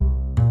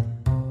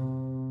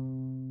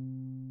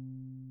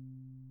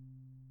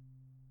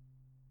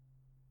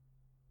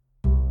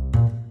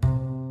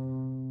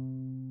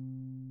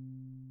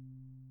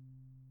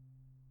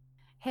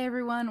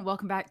everyone.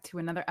 Welcome back to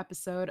another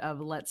episode of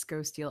Let's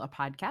Go Steal a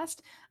Podcast.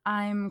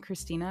 I'm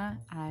Christina.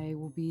 I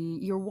will be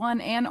your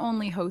one and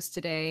only host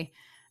today.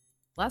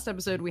 Last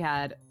episode, we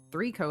had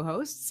 3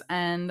 co-hosts,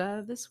 and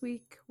this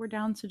week we're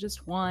down to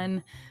just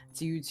one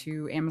due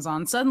to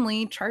Amazon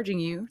suddenly charging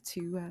you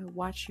to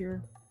watch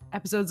your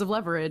episodes of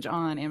Leverage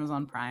on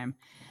Amazon Prime.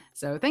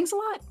 So thanks a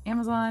lot,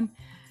 Amazon.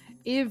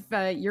 If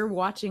you're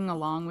watching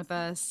along with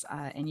us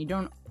and you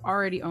don't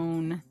already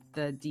own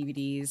the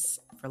DVDs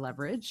for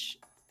Leverage,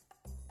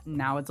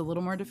 now it's a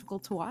little more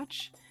difficult to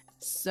watch.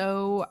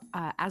 So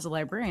as a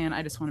librarian,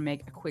 I just want to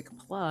make a quick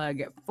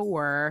plug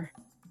for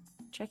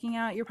checking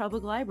out your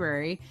public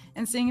library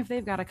and seeing if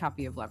they've got a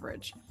copy of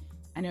Leverage.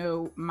 I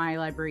know my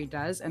library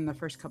does, and the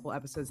first couple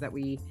episodes that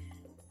we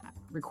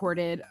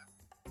recorded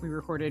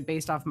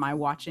based off my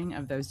watching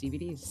of those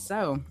DVDs.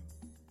 So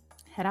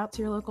head out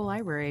to your local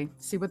library,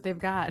 see what they've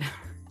got,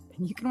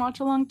 and you can watch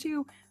along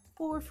too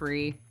for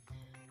free.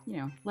 You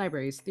know,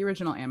 libraries, the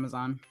original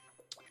Amazon.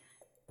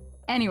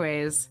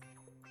 Anyways,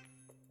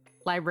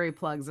 library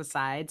plugs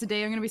aside,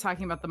 today I'm going to be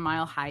talking about the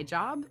Mile High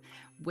Job,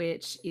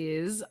 which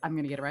is, I'm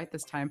going to get it right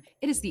this time,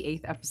 it is the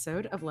 8th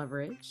episode of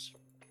Leverage.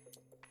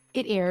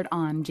 It aired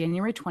on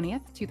January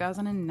 20th,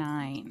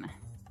 2009.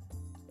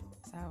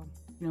 So,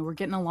 we're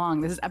getting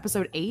along. This is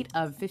episode 8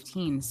 of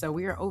 15, so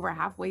we are over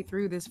halfway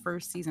through this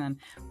first season,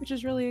 which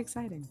is really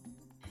exciting.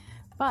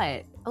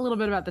 But a little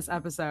bit about this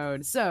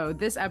episode. So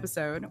this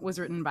episode was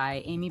written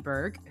by Amy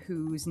Berg,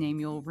 whose name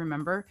you'll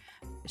remember.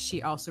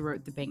 She also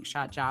wrote The Bank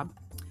Shot Job,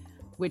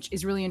 which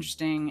is really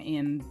interesting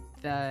in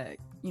the,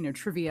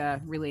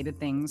 trivia related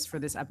things for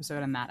this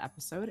episode and that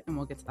episode. And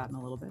we'll get to that in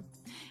a little bit.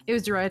 It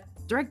was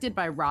directed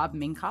by Rob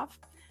Minkoff,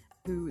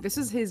 who this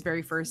is his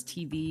very first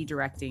TV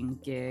directing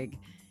gig.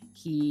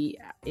 He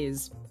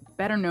is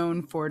better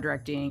known for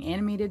directing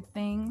animated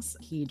things.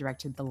 He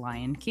directed The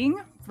Lion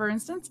King, for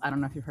instance. I don't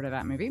know if you've heard of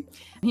that movie.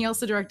 He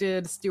also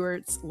directed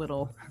Stuart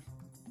Little,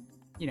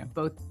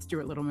 both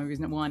Stuart Little movies,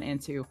 1 and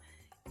 2.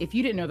 If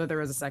you didn't know that there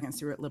was a second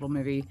Stuart Little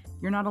movie,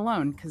 you're not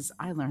alone, because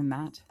I learned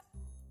that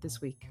this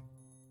week.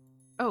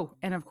 Oh,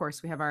 and of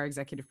course, we have our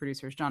executive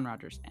producers, John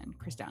Rogers and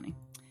Chris Downey,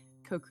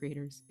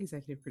 co-creators,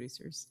 executive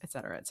producers, et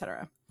cetera, et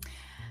cetera.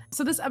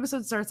 So this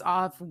episode starts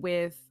off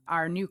with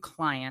our new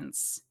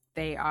clients.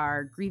 They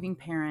are grieving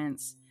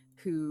parents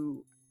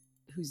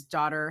whose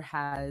daughter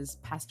has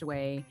passed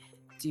away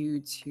due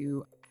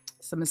to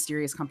some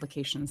mysterious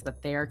complications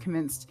that they are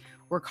convinced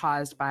were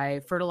caused by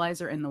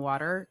fertilizer in the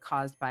water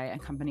caused by a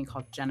company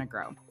called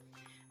Genagro.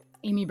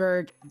 Amy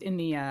Berg, in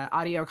the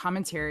audio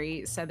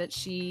commentary, said that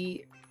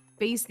she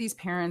based these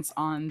parents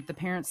on the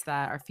parents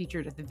that are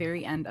featured at the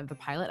very end of the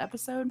pilot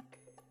episode,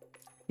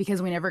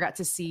 because we never got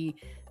to see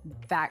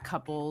that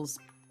couple's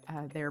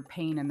their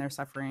pain and their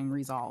suffering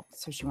resolved.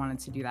 So she wanted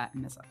to do that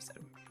in this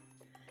episode.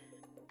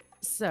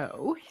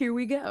 So here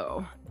we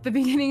go. The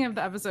beginning of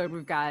the episode,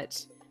 we've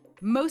got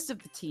most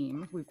of the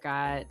team. We've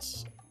got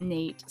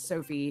Nate,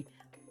 Sophie,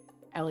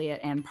 Elliot,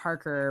 and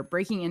Parker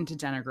breaking into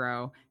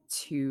Genagro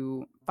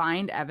to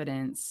find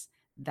evidence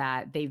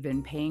that they've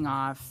been paying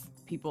off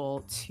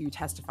people to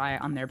testify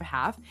on their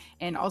behalf,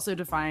 and also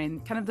to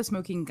find kind of the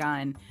smoking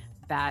gun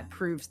that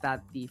proves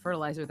that the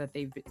fertilizer that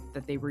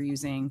they were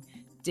using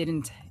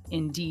didn't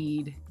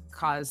indeed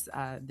cause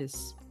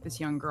this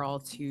young girl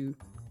to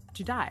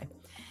die.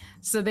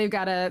 So they've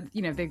got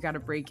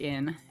to break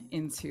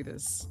into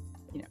this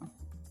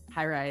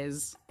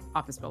high-rise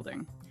office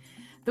building.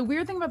 The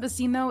weird thing about the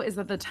scene, though, is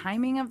that the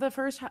timing of this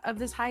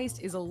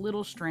heist is a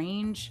little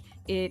strange.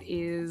 It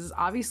is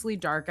obviously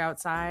dark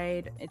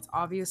outside. It's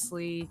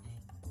obviously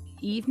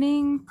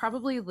evening,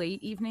 probably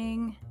late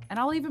evening. And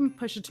I'll even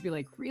push it to be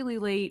like really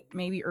late,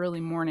 maybe early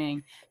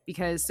morning,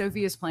 because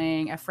Sophie is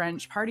playing a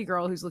French party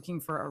girl who's looking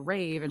for a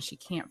rave and she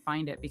can't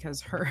find it because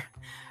her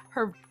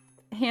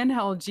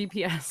handheld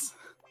GPS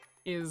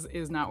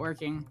is not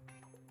working.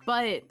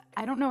 But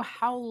I don't know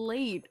how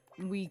late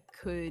we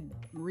could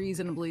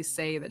reasonably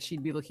say that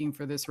she'd be looking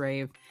for this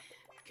rave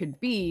could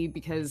be,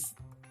 because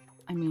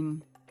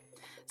it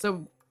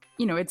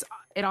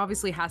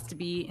obviously has to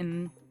be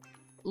in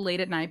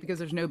late at night because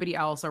there's nobody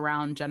else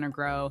around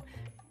Genagro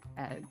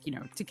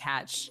to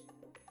catch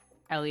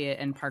Elliot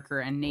and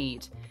Parker and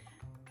Nate.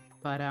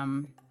 But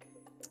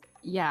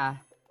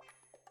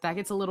that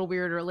gets a little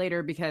weirder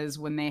later, because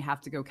when they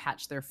have to go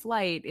catch their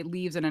flight, it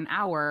leaves in an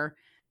hour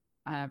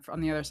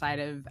on the other side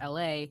of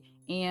LA,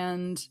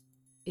 and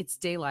it's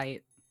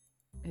daylight.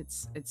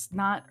 It's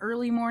not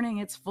early morning,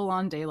 it's full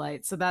on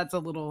daylight. So that's a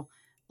little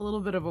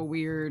bit of a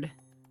weird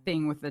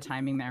thing with the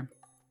timing there.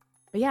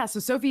 But yeah, so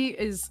Sophie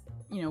is,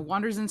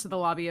 wanders into the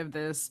lobby of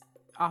this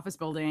office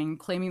building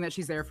claiming that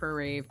she's there for a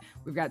rave.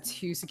 We've got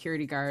 2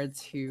 security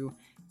guards who,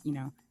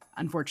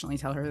 unfortunately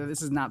tell her that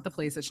this is not the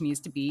place that she needs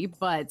to be,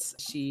 but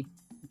she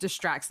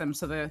distracts them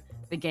so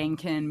the gang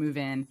can move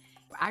in.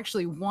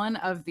 Actually, one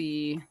of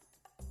the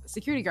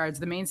security guards,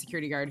 the main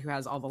security guard who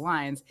has all the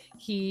lines,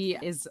 he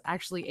is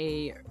actually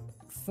a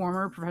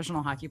former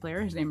professional hockey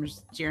player. His name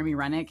is Jeremy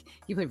Rennick.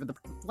 He played for the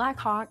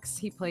Blackhawks.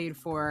 He played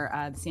for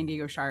the San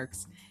Diego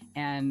Sharks.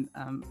 and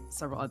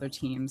several other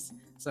teams.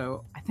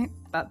 So I think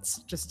that's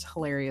just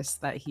hilarious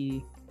that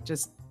he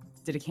just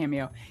did a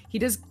cameo.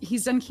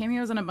 He's done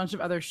cameos on a bunch of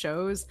other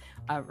shows,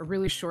 a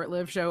really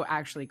short-lived show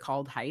actually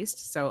called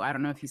Heist. So I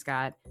don't know if he's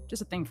got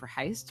just a thing for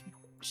heist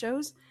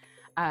shows,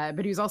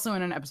 but he was also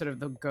in an episode of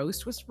The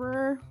Ghost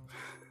Whisperer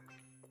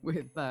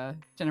with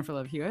Jennifer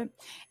Love Hewitt,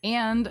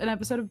 and an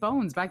episode of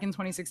Bones back in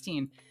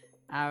 2016.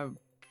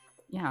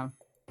 Yeah,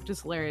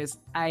 just hilarious.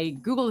 I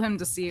Googled him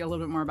to see a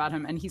little bit more about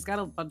him, and he's got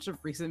a bunch of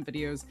recent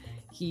videos.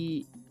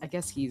 I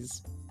guess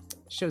he's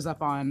shows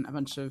up on a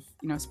bunch of,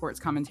 sports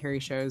commentary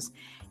shows,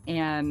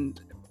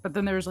 but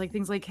then there's like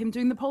things like him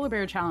doing the polar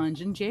bear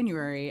challenge in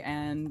January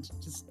and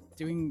just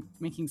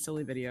making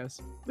silly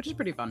videos, which is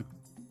pretty fun.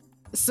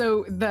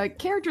 So the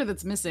character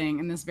that's missing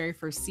in this very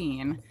first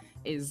scene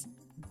is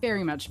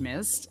very much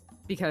missed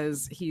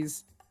because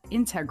he's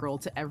integral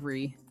to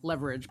every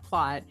Leverage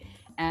plot,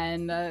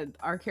 and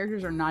our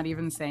characters are not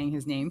even saying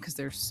his name because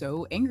they're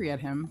so angry at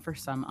him for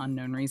some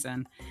unknown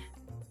reason.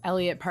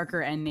 Elliot,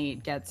 Parker, and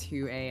Nate get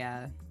to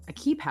a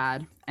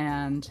keypad,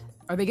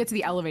 or they get to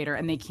the elevator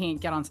and they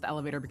can't get onto the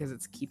elevator because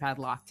it's keypad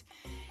locked.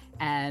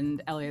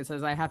 And Elliot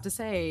says, I hate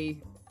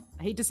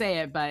to say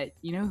it, but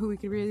you know who we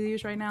could really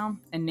use right now?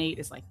 And Nate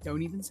is like,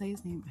 don't even say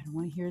his name. I don't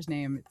want to hear his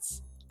name.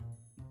 It's,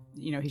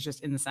 he's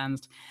just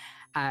incensed.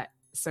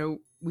 So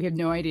we have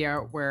no idea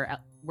where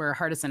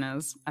Hardison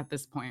is at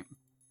this point.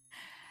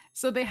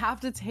 So they have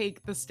to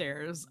take the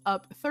stairs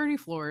up 30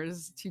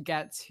 floors to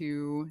get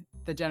to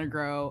the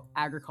Genegro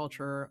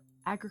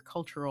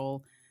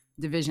agricultural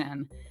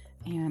division.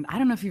 And I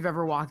don't know if you've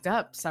ever walked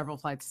up several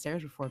flights of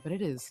stairs before, but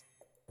it is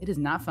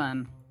not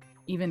fun,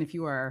 even if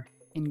you are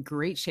in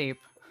great shape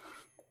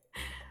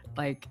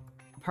like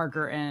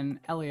Parker and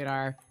Elliot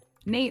are.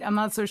 Nate, I'm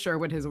not so sure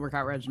what his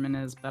workout regimen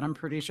is, but I'm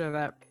pretty sure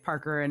that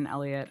Parker and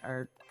Elliot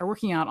are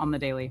working out on the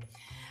daily.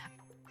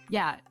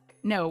 Yeah,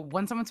 no,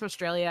 once I went to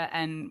Australia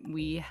and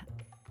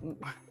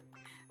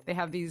they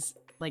have these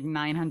like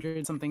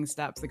 900 something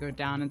steps that go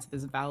down into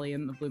this valley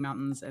in the Blue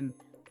Mountains, and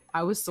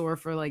I was sore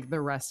for like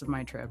the rest of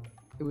my trip.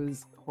 It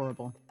was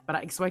horrible.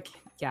 But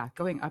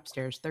going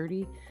upstairs,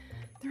 30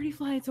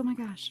 flights, oh my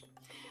gosh.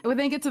 And when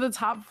they get to the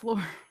top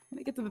floor,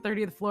 they get to the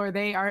 30th floor,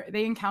 they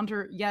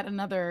encounter yet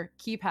another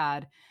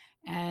keypad,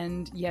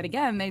 and yet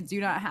again they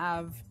do not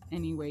have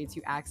any way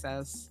to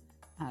access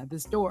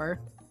this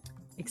door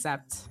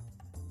except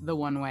the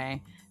one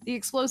way, the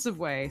explosive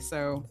way.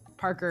 So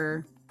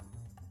Parker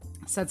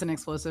sets an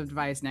explosive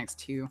device next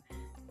to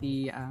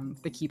the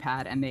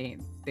keypad, and they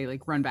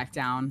like run back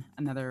down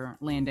another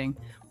landing,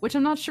 which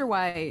I'm not sure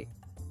why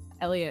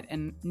Elliot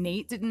and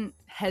Nate didn't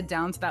head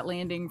down to that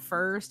landing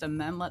first and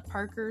then let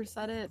Parker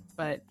set it,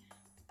 but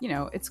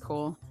it's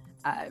cool.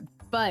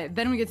 But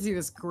then we get to see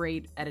this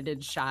great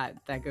edited shot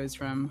that goes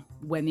from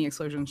when the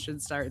explosion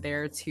should start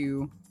there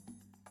to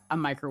a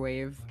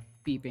microwave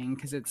beeping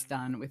because it's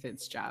done with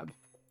its job.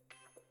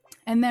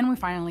 And then we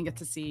finally get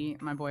to see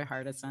my boy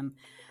Hardison.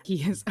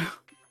 He is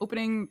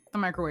opening the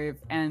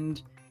microwave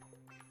and,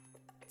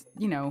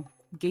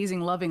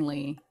 gazing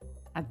lovingly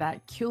at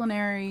that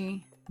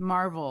culinary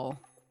marvel,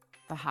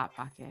 the Hot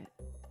Pocket.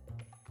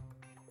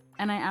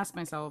 And I asked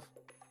myself,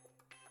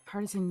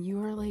 Hardison,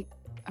 you are like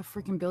a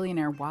freaking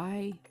billionaire.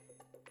 Why?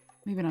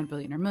 Maybe not a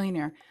billionaire,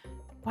 millionaire.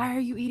 Why are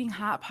you eating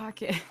Hot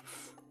Pockets?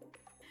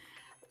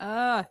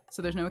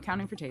 So there's no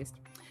accounting for taste.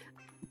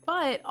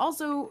 But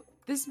also,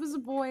 this was a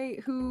boy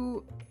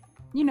who,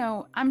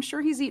 I'm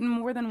sure he's eaten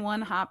more than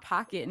one Hot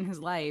Pocket in his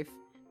life.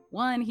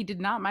 One, he did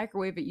not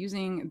microwave it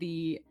using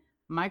the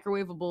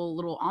microwavable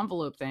little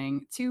envelope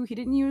thing. Two, he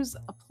didn't use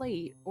a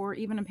plate or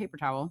even a paper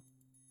towel.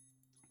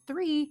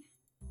 Three,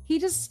 he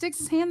just sticks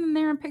his hand in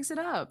there and picks it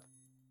up.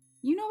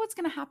 You know what's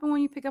going to happen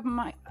when you pick up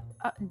a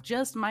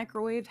just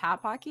microwaved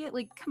Hot Pocket?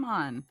 Like, come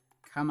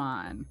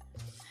on.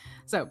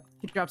 So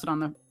he drops it on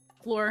the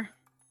floor.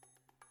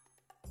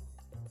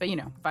 But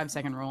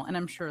 5-second rule. And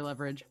I'm sure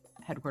Leverage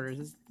headquarters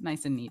is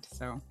nice and neat,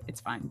 so it's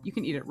fine. You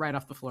can eat it right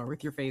off the floor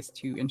with your face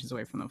 2 inches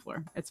away from the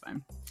floor. It's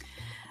fine.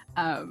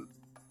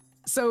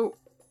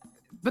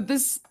 But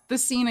this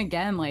scene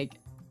again, like,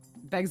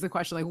 begs the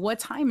question, like, what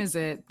time is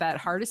it that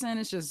Hardison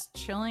is just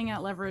chilling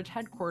at Leverage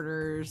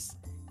headquarters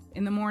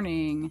in the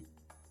morning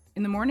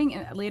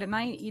and late at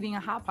night eating a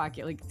Hot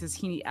Pocket? Like, does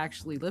he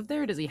actually live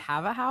there? Does he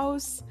have a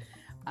house?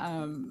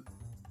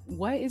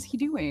 What is he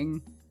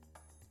doing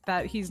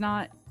that he's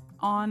not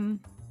on?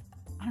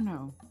 I don't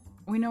know.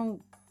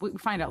 We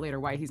find out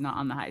later why he's not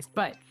on the heist,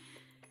 but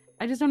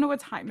I just don't know what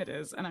time it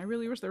is, and I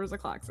really wish there was a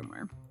clock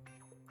somewhere.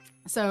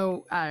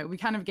 So we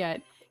kind of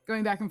get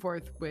going back and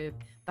forth with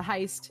the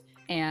heist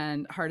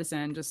and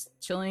Hardison just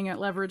chilling at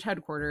Leverage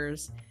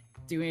headquarters,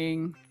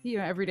 doing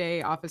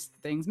everyday office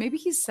things. Maybe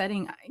he's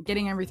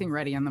getting everything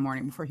ready in the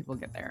morning before people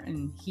get there,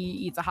 and he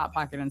eats a Hot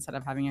Pocket instead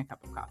of having a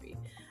cup of coffee.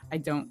 I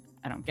don't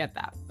get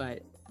that,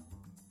 but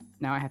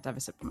now I have to have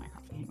a sip of my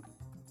coffee. Hang on.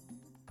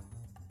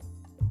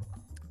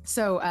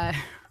 So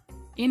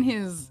in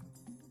his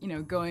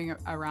going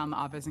around the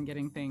office and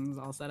getting things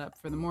all set up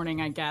for the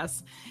morning, I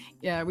guess,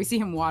 we see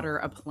him water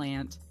a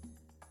plant,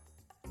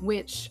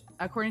 which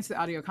according to the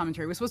audio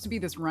commentary, was supposed to be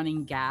this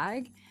running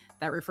gag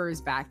that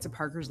refers back to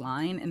Parker's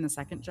line in the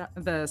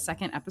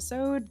second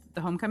episode,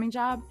 the homecoming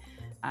job,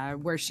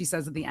 where she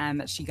says at the end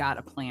that she got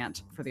a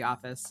plant for the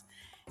office.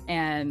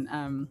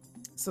 And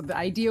so the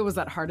idea was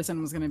that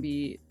Hardison was going to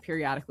be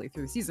periodically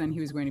through the season, he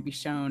was going to be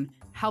shown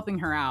helping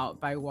her out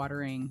by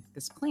watering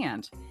this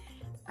plant,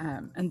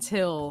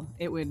 until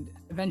it would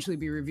eventually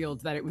be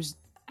revealed that it was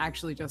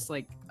actually just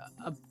like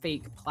a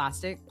fake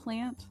plastic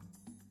plant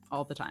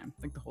all the time,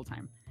 like the whole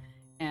time.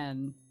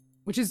 And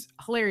which is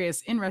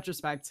hilarious in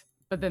retrospect,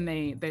 but then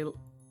they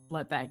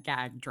let that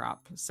gag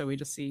drop. So we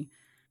just see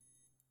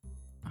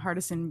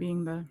Hardison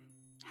being the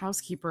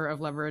housekeeper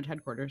of Leverage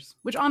headquarters,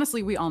 which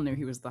honestly, we all knew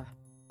he was the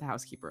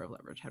housekeeper of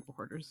Leverage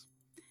headquarters.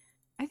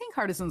 I think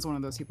Hardison's one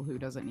of those people who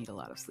doesn't need a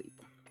lot of sleep.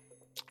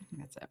 I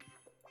think that's it.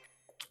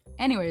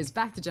 Anyways,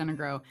 back to Jenna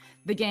Grow.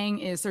 The gang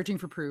is searching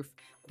for proof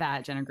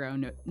that Jenna Grow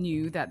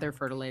knew that their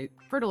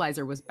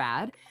fertilizer was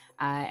bad,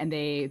 and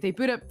they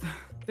boot up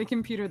the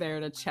computer there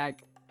to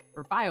check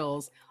for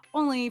files,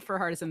 only for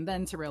Hardison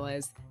then to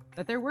realize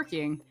that they're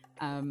working.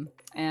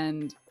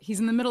 And he's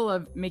in the middle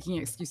of making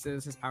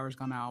excuses. His power's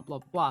gone out, blah,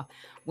 blah, blah.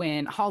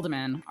 When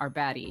Haldeman, our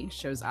baddie,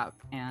 shows up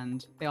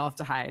and they all have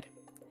to hide.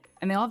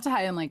 And they all have to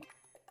hide in like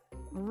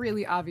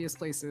really obvious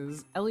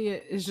places.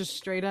 Elliot is just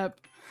straight up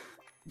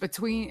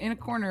in a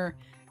corner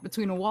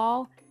between a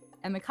wall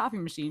and the coffee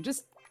machine,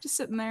 just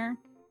sitting there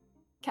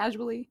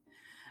casually.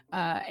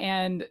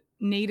 And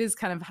Nate is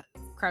kind of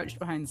crouched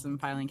behind some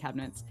filing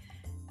cabinets.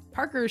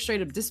 Parker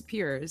straight up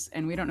disappears,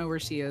 and we don't know where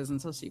she is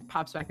until she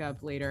pops back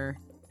up later.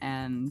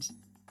 And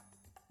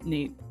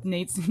Nate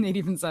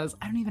even says,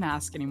 "I don't even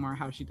ask anymore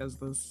how she does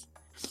this,"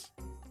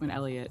 when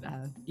Elliot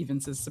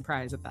even says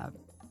surprise at that.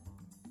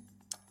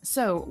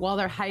 So while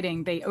they're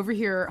hiding, they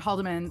overhear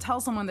Haldeman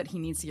tell someone that he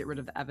needs to get rid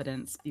of the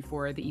evidence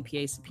before the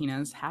EPA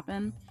subpoenas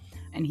happen,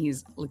 and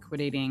he's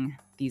liquidating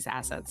these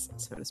assets,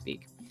 so to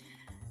speak.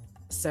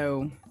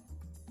 So,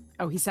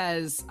 he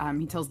says,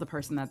 he tells the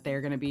person that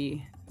they're going to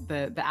be,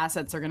 the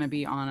assets are going to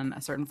be on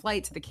a certain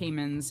flight to the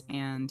Caymans,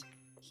 and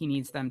he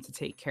needs them to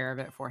take care of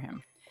it for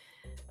him.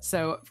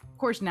 So, of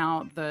course,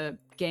 now the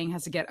gang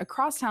has to get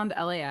across town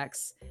to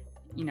LAX,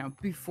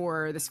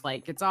 before this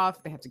flight gets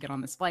off. They have to get on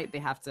this flight. They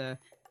have to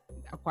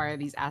acquire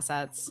these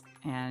assets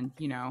and,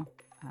 be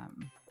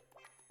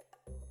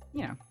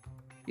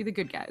the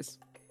good guys.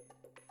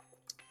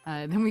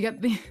 Then we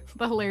get the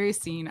hilarious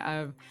scene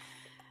of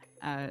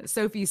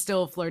Sophie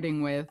still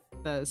flirting with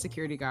the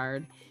security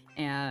guard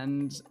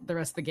and the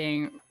rest of the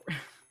gang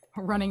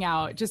running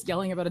out, just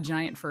yelling about a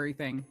giant furry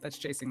thing that's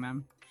chasing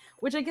them.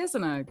 Which I guess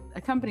in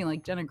a company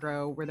like Jenna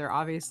Grow, where they're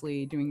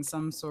obviously doing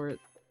some sort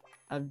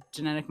of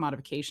genetic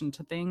modification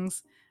to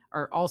things,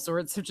 or all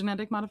sorts of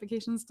genetic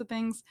modifications to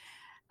things,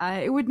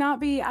 it would not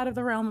be out of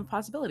the realm of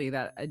possibility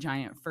that a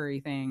giant furry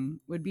thing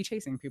would be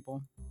chasing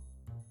people.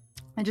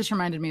 It just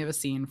reminded me of a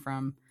scene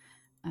from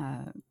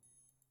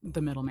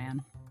The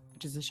Middleman,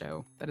 which is a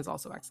show that is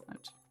also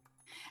excellent.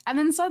 And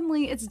then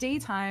suddenly it's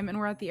daytime and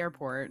we're at the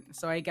airport.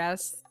 So I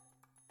guess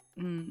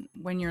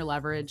when you're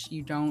Leverage,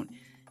 you don't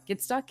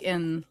get stuck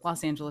in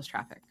Los Angeles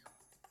traffic.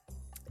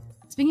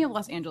 Speaking of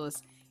Los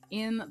Angeles,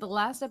 in the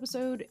last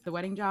episode, The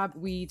Wedding Job,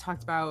 we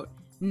talked about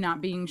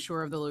not being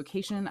sure of the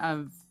location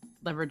of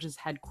Leverage's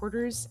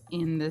headquarters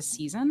in this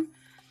season.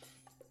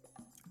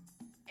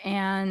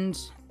 And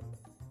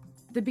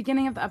the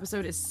beginning of the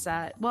episode is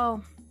set,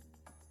 well,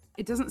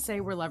 it doesn't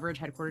say where Leverage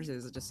headquarters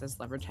is. It just says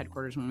Leverage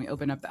headquarters when we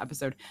open up the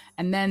episode.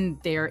 And then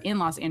they're in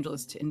Los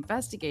Angeles to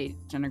investigate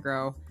Jenna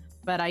Grow.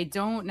 But I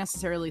don't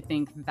necessarily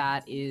think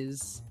that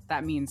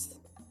means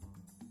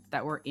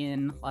that we're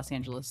in Los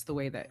Angeles the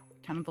way that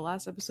kind of the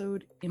last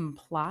episode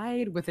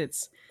implied with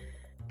its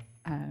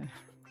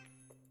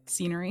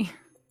scenery.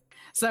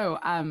 So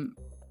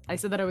I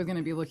said that I was going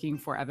to be looking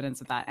for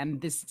evidence of that,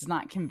 and this does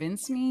not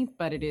convince me,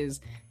 but it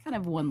is kind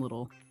of one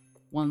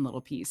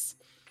little piece.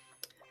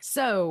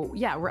 So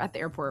yeah, we're at the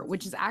airport,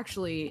 which is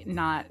actually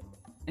not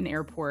an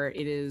airport.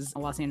 It is a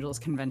Los Angeles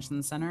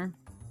Convention Center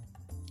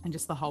and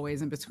just the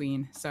hallways in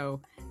between.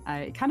 So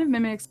it kind of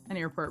mimics an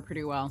airport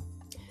pretty well.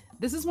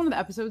 This is one of the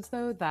episodes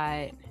though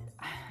that,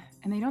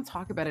 and they don't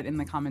talk about it in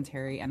the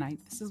commentary, and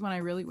this is when I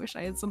really wish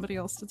I had somebody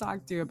else to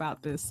talk to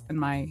about this and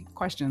my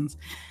questions.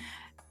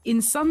 In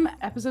some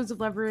episodes of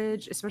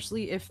Leverage,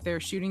 especially if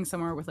they're shooting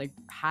somewhere with like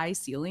high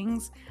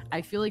ceilings,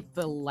 I feel like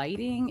the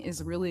lighting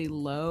is really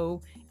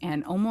low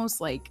and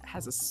almost like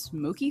has a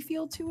smoky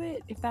feel to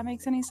it, if that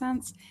makes any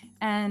sense.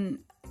 And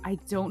I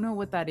don't know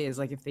what that is,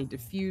 like if they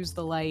diffuse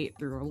the light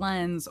through a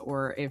lens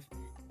or if,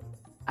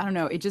 I don't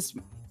know, it just,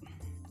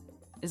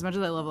 as much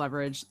as I love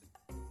Leverage,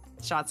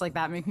 shots like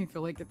that make me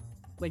feel like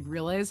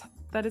realize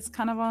that it's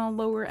kind of on a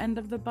lower end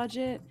of the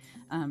budget.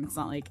 It's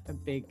not like a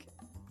big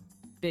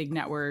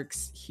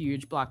networks,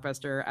 huge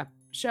blockbuster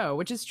show,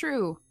 which is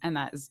true. And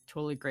that is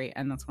totally great.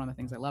 And that's one of the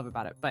things I love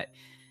about it. But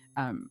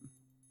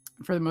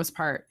for the most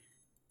part,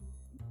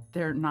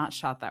 they're not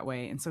shot that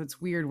way. And so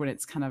it's weird when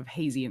it's kind of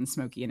hazy and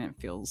smoky and it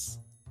feels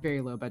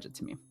very low budget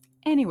to me.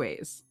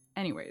 Anyways,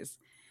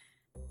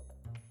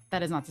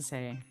 That is not to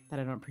say that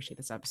I don't appreciate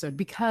this episode,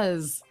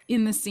 because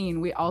in the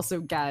scene we also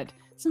get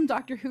some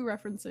Doctor Who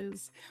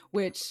references,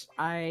 which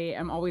I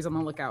am always on the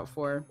lookout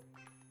for.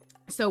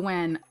 So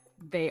when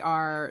they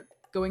are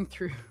going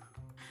through,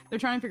 they're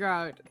trying to figure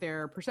out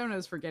their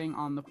personas for getting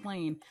on the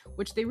plane,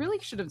 which they really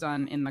should have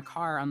done in the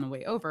car on the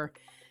way over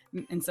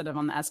instead of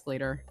on the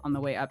escalator on the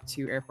way up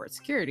to airport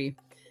security.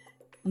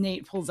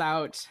 Nate pulls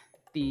out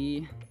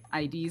the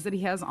IDs that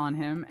he has on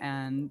him,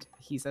 and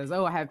he says,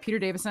 "Oh, I have Peter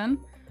Davison,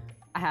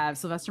 I have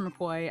Sylvester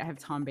McCoy, I have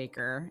Tom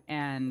Baker."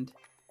 And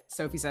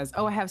Sophie says,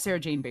 "Oh, I have Sarah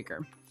Jane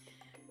Baker."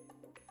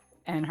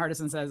 And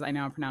Hardison says, "I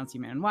now pronounce you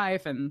man and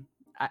wife." And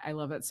I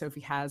love that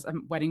Sophie has a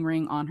wedding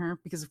ring on her,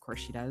 because of course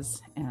she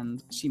does.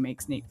 And she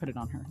makes Nate put it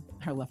on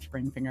her left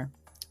ring finger.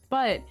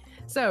 But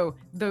so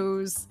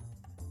those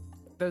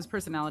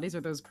personalities,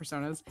 or those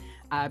personas,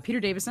 Peter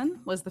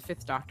Davison was the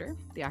Fifth Doctor,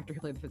 the actor who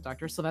played the Fifth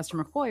Doctor. Sylvester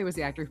McCoy was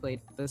the actor who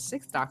played the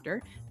Sixth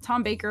Doctor.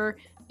 Tom Baker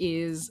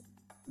is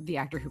the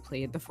actor who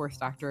played the Fourth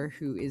Doctor,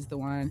 who is the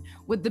one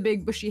with the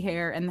big bushy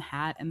hair and the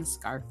hat and the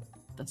scarf.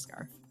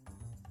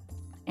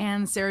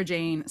 And Sarah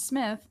Jane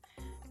Smith,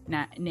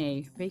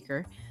 nay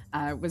Baker,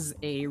 was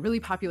a really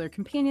popular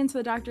companion to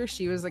the Doctor.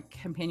 She was a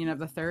companion of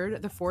the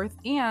Third, the Fourth,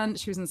 and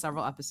she was in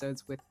several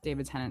episodes with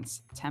David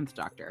Tennant's 10th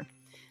Doctor.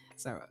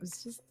 So it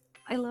was just,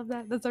 I love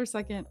that. That's our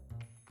second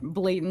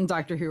blatant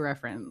Doctor Who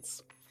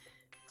reference.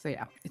 So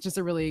yeah, it's just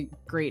a really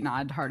great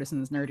nod to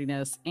Hardison's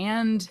nerdiness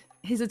and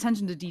his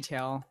attention to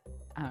detail.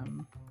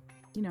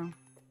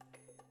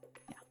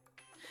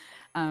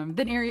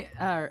 Then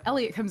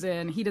Elliot comes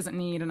in. He doesn't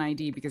need an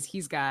ID because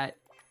he's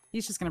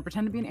just going to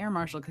pretend to be an air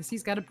marshal because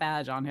he's got a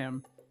badge on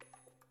him.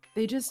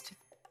 They're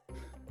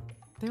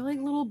like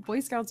little Boy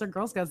Scouts or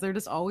Girl Scouts. They're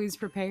just always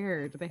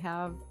prepared. They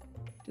have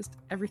just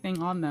everything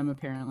on them,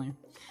 apparently.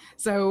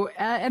 So,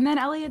 and then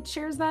Elliot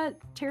shares that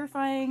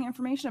terrifying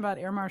information about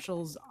air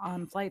marshals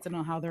on flights and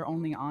how they're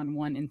only on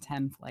 1 in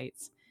 10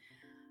 flights.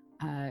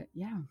 A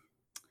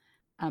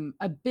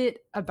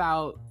bit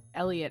about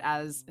Elliot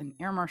as an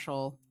air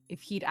marshal.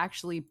 If he'd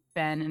actually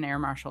been an air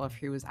marshal, if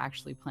he was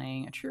actually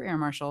playing a true air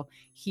marshal,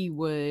 he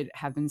would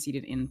have been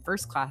seated in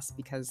first class,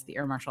 because the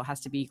air marshal has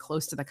to be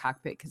close to the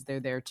cockpit because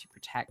they're there to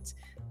protect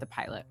the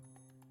pilot.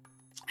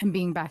 And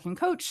being back in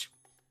coach,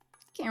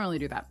 can't really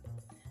do that.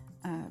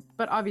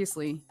 But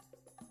obviously,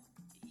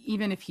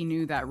 even if he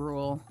knew that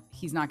rule,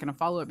 he's not going to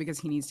follow it because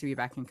he needs to be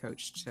back in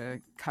coach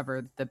to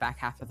cover the back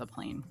half of the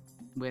plane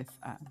with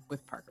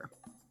Parker.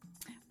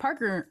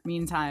 Parker,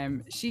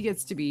 meantime, she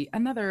gets to be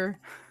another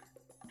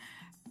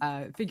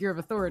figure of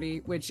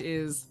authority, which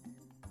is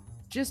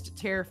just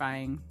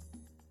terrifying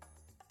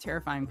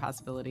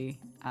possibility.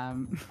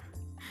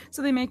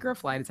 So they make her a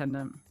flight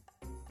attendant.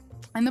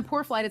 And the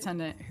poor flight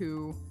attendant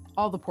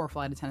all the poor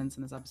flight attendants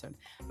in this episode,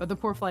 but the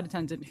poor flight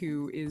attendant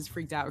who is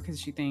freaked out because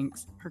she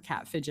thinks her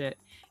cat Fidget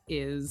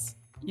is,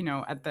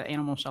 at the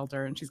animal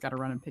shelter and she's got to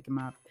run and pick him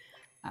up.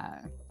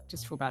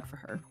 Just feel bad for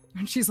her.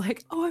 And she's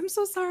like, "Oh, I'm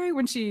so sorry,"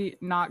 when she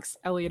knocks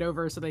Elliot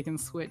over so they can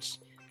switch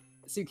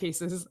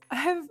suitcases.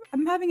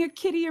 I'm having a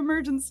kitty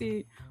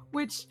emergency,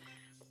 which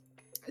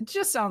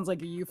just sounds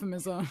like a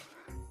euphemism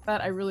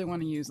that I really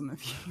want to use in the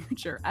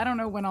future. I don't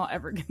know when I'll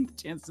ever get the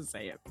chance to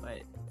say it,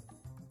 but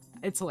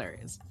it's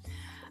hilarious.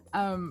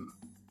 What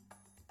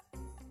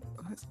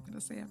was I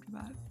gonna say after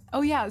that?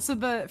 Oh yeah, so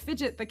the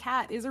Fidget, the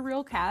cat, is a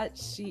real cat.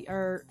 She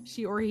or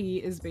he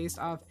is based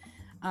off,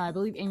 I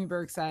believe Amy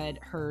Berg said,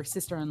 her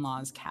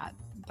sister-in-law's cat.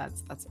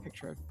 That's a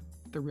picture of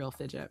the real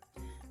Fidget.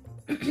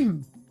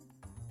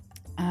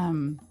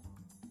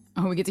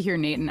 We get to hear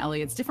Nate and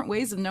Elliot's different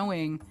ways of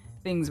knowing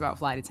things about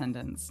flight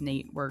attendants.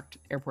 Nate worked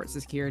airport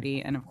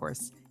security, and of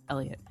course,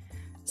 Elliot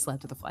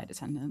slept with a flight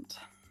attendant.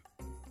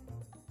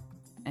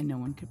 And no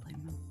one could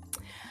blame them.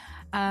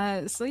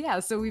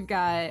 So we've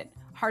got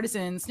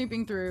Hardison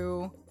snooping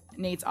through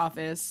Nate's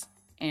office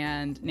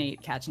and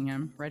Nate catching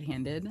him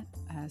red-handed,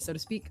 so to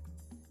speak.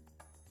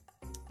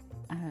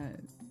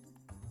 And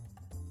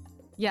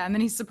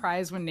then he's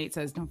surprised when Nate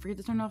says, "Don't forget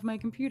to turn off my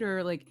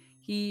computer." Like,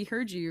 he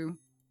heard you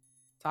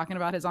talking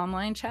about his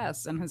online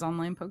chess and his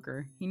online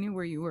poker. He knew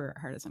where you were,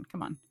 Hardison.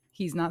 Come on.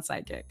 He's not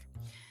psychic.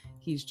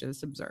 He's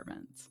just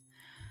observant.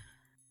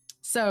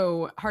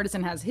 So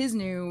Hardison has his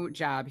new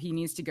job. He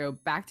needs to go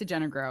back to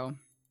Jennigrow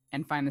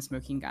and find the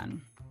smoking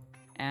gun.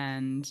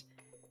 And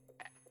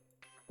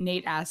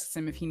Nate asks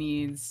him if he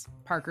needs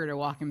Parker to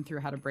walk him through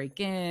how to break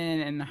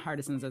in. And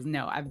Hardison says,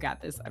 "No, I've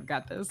got this.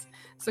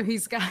 So he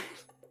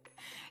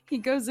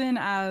goes in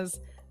as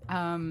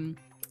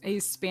a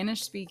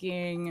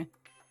Spanish-speaking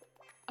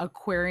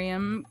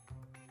aquarium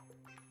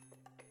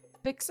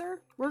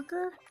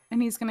worker,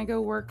 and he's gonna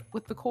go work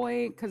with the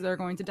koi because they're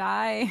going to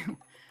die.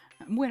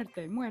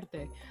 muerte.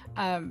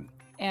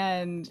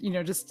 And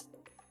just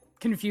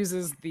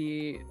confuses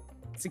the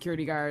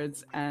security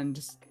guards and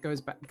just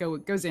goes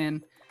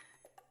in,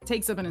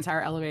 takes up an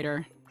entire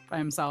elevator by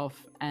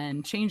himself,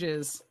 and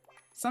changes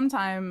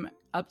sometime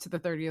up to the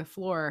 30th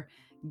floor,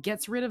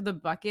 gets rid of the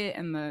bucket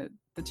and the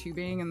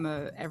tubing and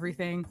the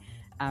everything,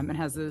 and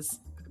has this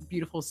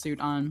beautiful suit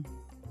on,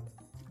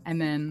 and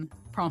then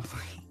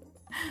promptly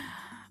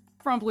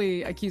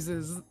promptly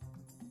accuses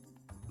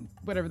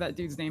whatever that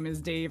dude's name is,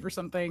 Dave or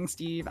something,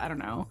 Steve, I don't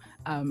know,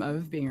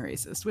 of being a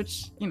racist,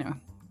 which, you know,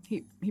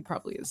 he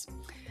probably is.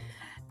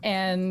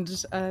 And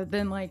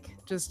then like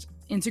just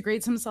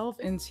integrates himself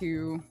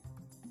into,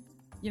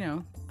 you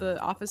know, the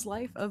office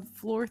life of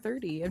floor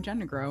 30 of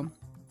Gendigro.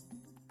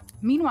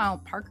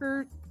 Meanwhile,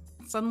 Parker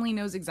suddenly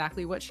knows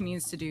exactly what she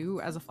needs to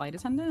do as a flight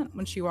attendant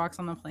when she walks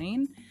on the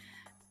plane.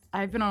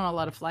 I've been on a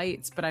lot of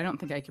flights, but I don't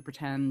think I could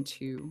pretend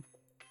to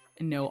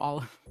know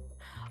all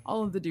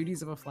of the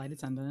duties of a flight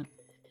attendant.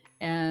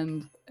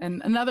 And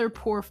another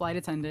poor flight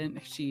attendant,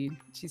 she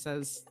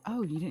says,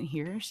 "Oh, you didn't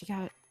hear? She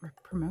got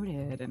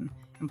promoted," and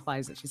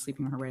implies that she's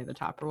sleeping her way to the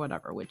top or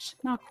whatever, which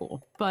not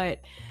cool.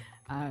 But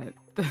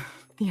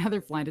the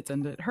other flight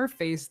attendant, her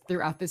face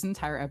throughout this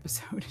entire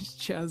episode is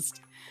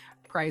just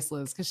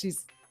priceless, because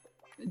she's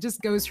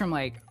just goes from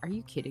like, "Are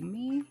you kidding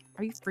me?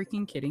 Are you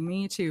freaking kidding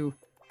me?" to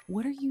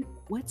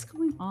what's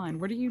going on?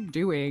 What are you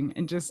doing?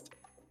 And just,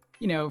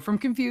 you know, from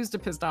confused to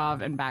pissed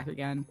off and back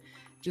again.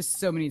 Just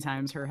so many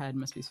times her head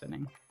must be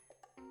spinning.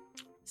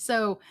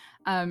 So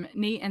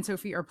Nate and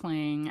Sophie are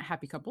playing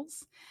happy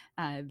couples.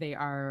 They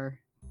are,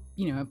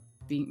 you know,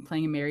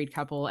 playing a married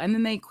couple, and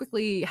then they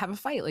quickly have a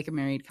fight like a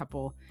married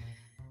couple,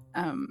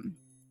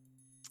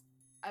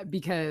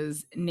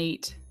 because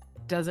Nate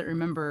doesn't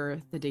remember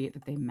the date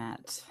that they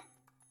met.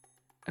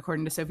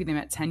 According to Sophie, they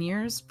met 10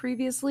 years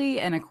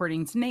previously, and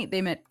according to Nate,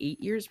 they met 8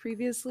 years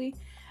previously.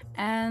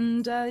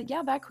 And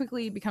yeah, that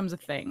quickly becomes a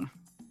thing,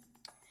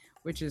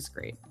 which is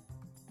great.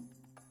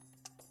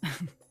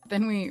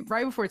 Then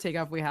right before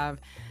takeoff, we have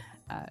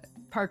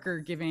Parker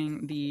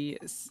giving the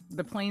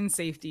plane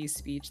safety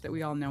speech that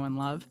we all know and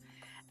love,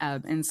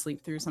 and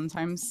sleep through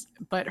sometimes.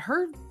 But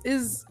her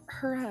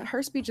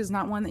speech is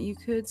not one that you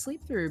could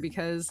sleep through,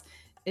 because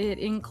it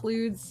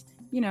includes,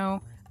 you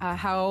know,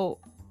 how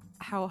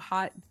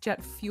hot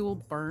jet fuel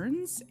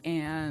burns,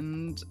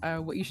 and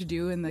what you should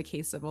do in the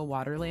case of a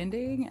water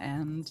landing,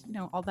 and, you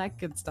know, all that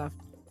good stuff.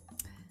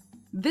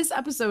 This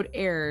episode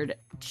aired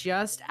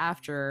just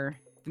after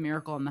The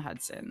Miracle on the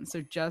Hudson.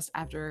 So just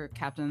after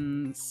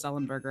Captain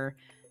Sullenberger?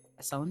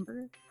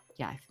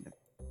 Yeah, I think that,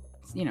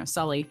 you know,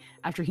 Sully,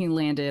 after he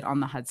landed on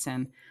the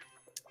Hudson.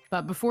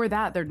 But before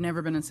that, there'd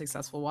never been a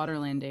successful water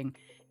landing.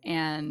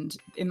 And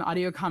in the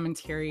audio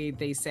commentary,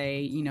 they say,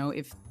 you know,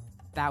 if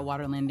that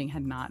water landing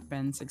had not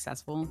been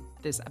successful,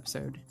 this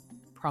episode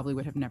probably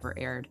would have never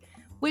aired,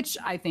 which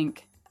I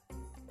think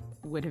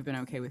would have been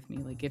okay with me.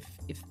 Like if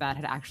that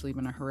had actually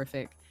been a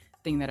horrific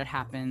thing that had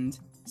happened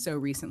so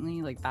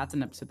recently, like that's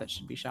an episode that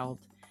should be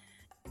shelved,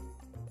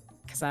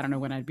 because I don't know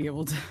when I'd be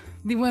able to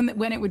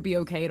when it would be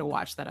okay to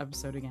watch that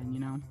episode again, you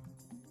know.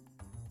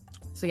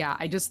 So yeah,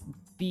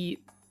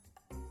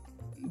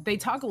 they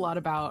talk a lot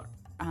about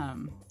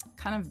kind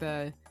of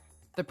the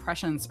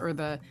prescience, or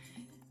the,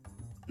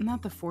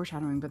 not the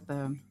foreshadowing, but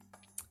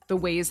the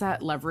ways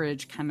that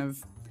leverage kind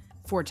of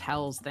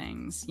foretells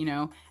things, you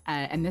know.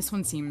 And this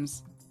one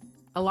seems,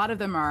 a lot of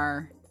them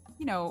are,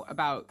 you know,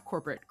 about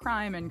corporate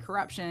crime and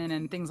corruption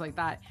and things like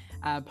that,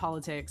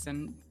 politics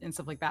and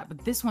stuff like that.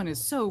 But this one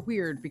is so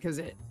weird because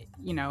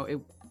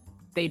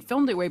they'd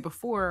filmed it way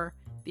before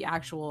the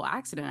actual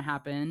accident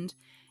happened,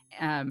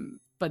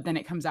 but then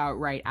it comes out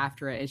right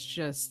after it. It's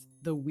just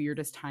the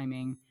weirdest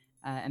timing,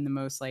 and the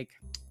most like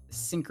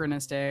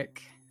synchronistic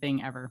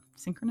thing ever.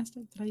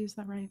 Synchronistic? Did I use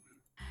that right?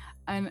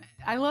 And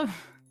I love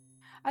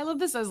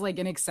this as like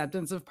an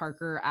acceptance of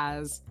Parker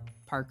as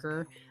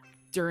Parker.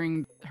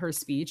 During her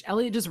speech,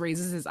 Elliot just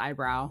raises his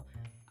eyebrow.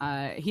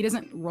 He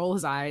doesn't roll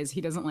his eyes. He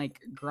doesn't like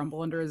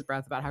grumble under his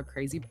breath about how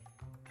crazy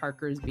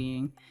Parker is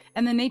being.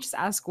 And then Nate just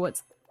asks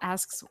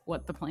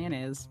what the plan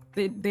is.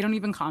 They don't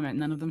even comment.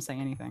 None of them say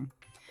anything.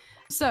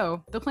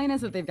 So the plan is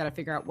that they've got to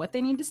figure out what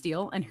they need to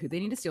steal and who they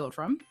need to steal it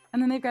from,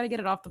 and then they've got to get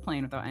it off the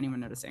plane without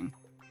anyone noticing.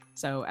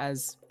 So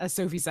as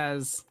Sophie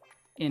says,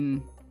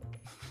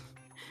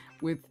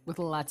 with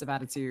lots of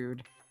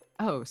attitude,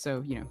 "Oh,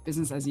 so, you know,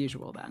 business as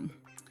usual then."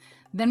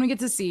 Then we get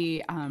to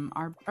see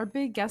our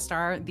big guest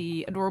star,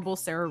 the adorable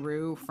Sarah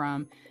Rue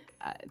from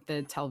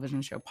the television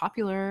show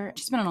Popular.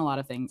 She's been in a lot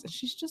of things, and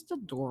she's just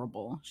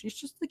adorable. She's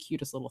just the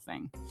cutest little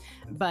thing.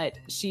 But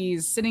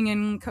she's sitting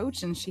in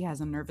coach, and she has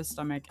a nervous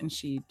stomach, and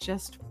she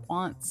just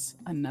wants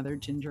another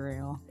ginger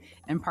ale.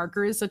 And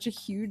Parker is such a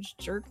huge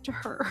jerk to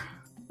her.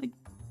 Like,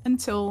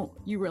 until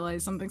you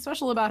realize something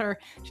special about her,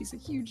 she's a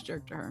huge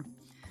jerk to her.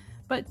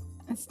 But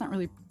it's not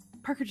really,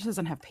 Parker just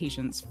doesn't have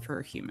patience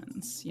for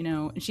humans, you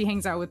know? And she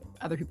hangs out with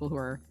other people who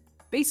are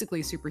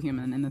basically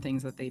superhuman in the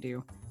things that they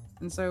do.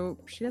 And so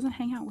she doesn't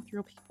hang out with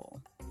real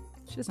people.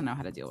 She doesn't know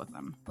how to deal with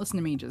them. Listen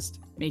to me just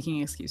making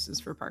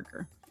excuses for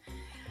Parker.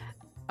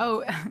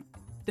 Oh,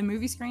 the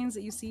movie screens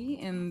that you see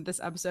in this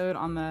episode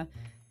on the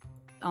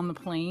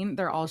plane,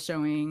 they're all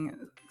showing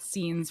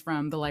scenes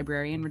from The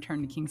Librarian,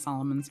 Return to King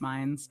Solomon's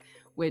Mines,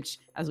 which,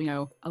 as we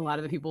know, a lot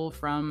of the people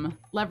from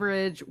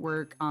Leverage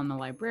work on The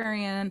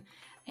Librarian.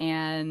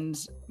 And,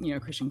 you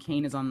know, Christian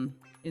Kane is on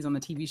the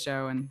TV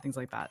show and things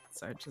like that.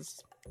 So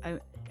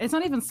it's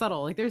not even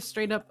subtle. Like, there's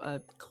straight up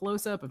a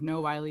close up of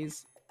Noah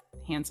Wile's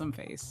handsome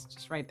face,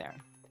 just right there.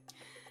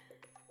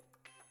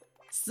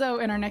 So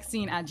in our next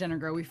scene at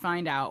Jennifer, we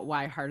find out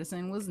why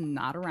Hardison was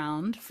not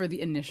around for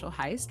the initial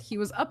heist. He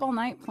was up all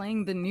night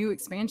playing the new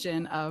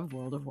expansion of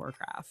World of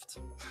Warcraft,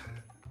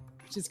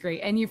 which is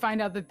great. And you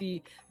find out that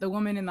the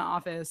woman in the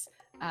office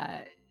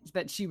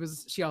that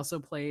she also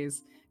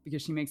plays,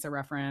 because she makes a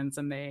reference,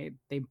 and they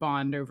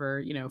bond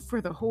over,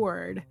 for the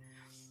Horde.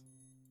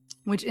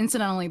 Which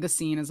incidentally, the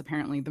scene is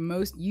apparently the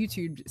most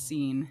YouTubed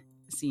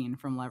scene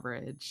from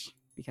Leverage,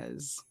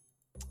 because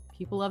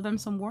people love them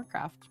some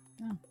Warcraft.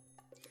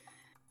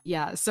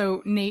 Yeah,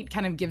 so Nate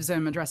kind of gives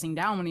him a dressing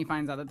down when he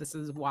finds out that this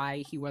is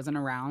why he wasn't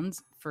around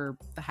for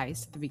the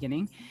heist at the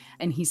beginning.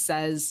 And he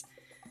says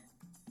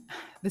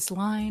this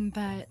line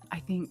that I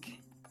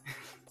think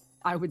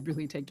I would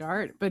really take to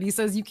heart. But he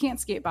says, you can't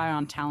skate by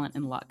on talent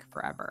and luck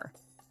forever.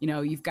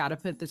 You've got to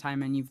put the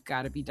time in, you've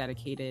got to be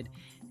dedicated.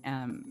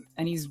 And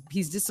he's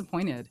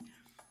disappointed.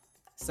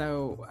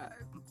 So,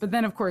 but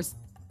then of course,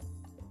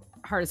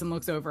 Hardison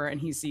looks over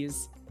and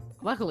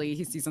luckily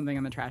he sees something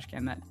in the trash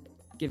can that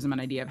gives him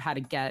an idea of how to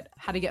get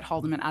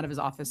Haldeman out of his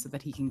office so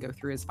that he can go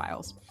through his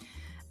files.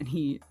 And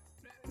he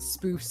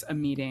spoofs a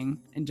meeting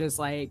and just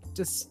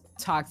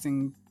talks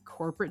in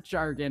corporate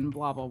jargon,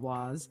 blah blah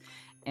blahs,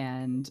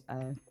 and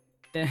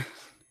then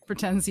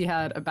pretends he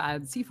had a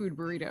bad seafood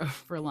burrito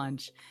for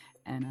lunch,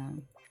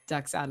 and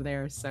ducks out of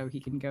there so he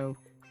can go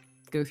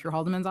through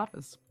Haldeman's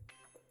office.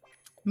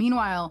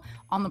 Meanwhile,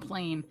 on the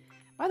plane,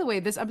 by the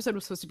way, this episode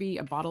was supposed to be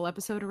a bottle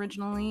episode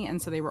originally,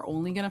 and so they were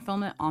only going to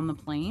film it on the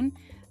plane.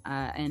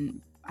 And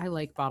I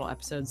like bottle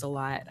episodes a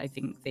lot. I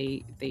think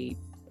they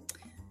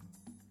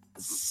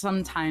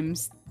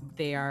sometimes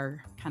they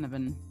are kind of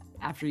an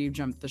after you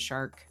jump the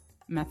shark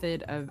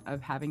method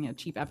of having a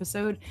cheap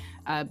episode,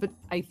 but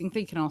I think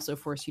they can also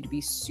force you to be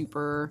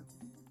super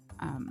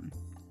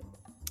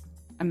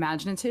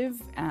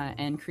imaginative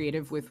and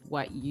creative with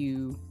what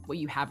you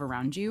have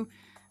around you.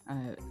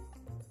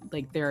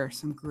 Like there are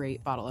some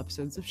great bottle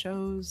episodes of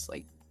shows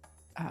like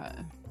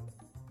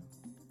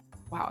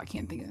wow, I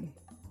can't think of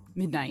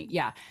Midnight.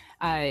 Yeah.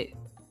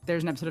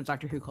 There's an episode of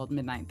Doctor Who called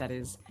Midnight that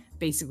is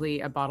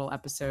basically a bottle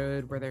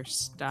episode where the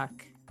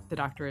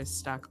doctor is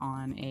stuck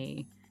on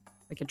a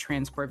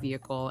transport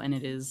vehicle, and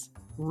it is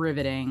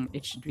riveting.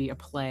 It should be a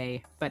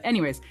play. But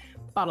anyways,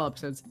 bottle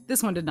episodes.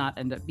 This one did not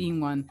end up being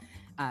one,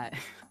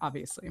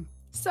 obviously.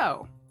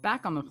 So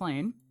back on the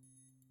plane.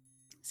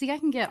 See, I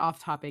can get off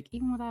topic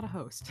even without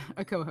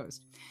a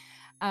co-host.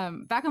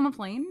 Back on the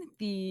plane,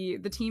 the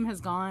team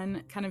has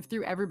gone kind of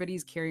through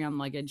everybody's carry-on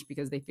luggage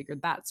because they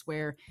figured that's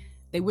where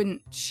they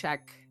wouldn't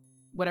check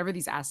whatever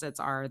these assets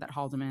are that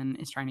Haldeman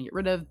is trying to get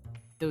rid of.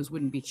 Those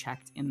wouldn't be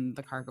checked in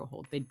the cargo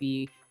hold. They'd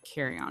be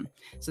carry-on.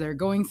 So they're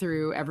going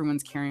through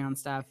everyone's carry-on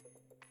stuff.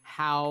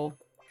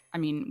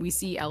 We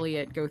see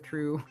Elliot go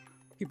through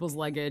people's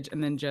luggage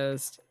and then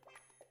just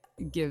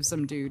give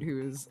some dude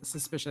who is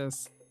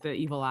suspicious the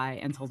evil eye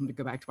and tells him to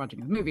go back to watching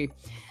his movie.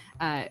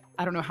 I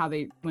don't know how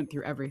they went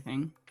through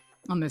everything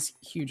on this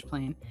huge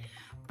plane,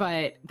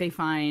 but they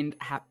find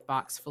a hat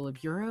box full of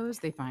euros.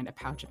 They find a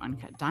pouch of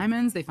uncut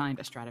diamonds. They find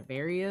a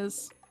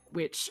Stradivarius,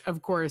 which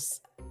of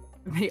course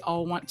they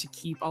all want to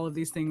keep all of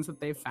these things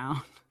that they've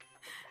found.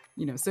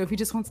 Sophie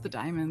just wants the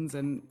diamonds,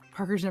 and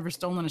Parker's never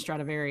stolen a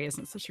Stradivarius,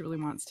 and so she really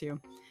wants to.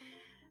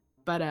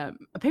 But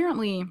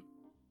apparently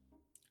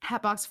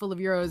Hatbox Full of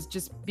Euros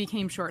just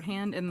became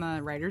shorthand in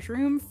the writer's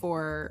room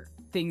for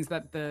things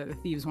that the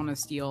thieves want to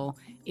steal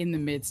in the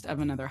midst of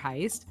another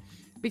heist,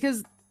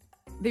 because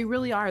they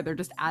really are. They're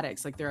just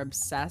addicts. Like, they're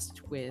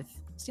obsessed with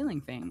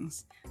stealing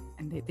things,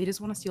 and they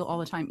just want to steal all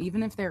the time,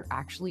 even if they're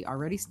actually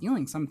already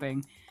stealing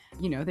something.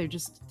 They're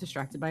just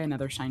distracted by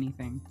another shiny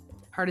thing.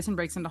 Hardison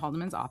breaks into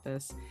Haldeman's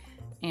office,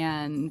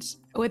 and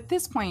at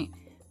this point,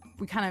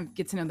 we kind of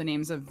get to know the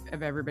names of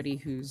everybody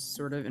who's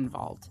sort of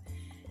involved.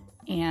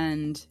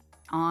 And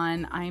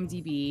on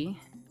IMDb,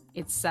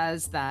 it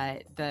says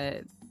that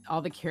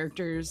all the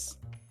characters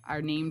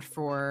are named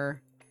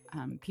for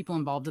people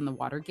involved in the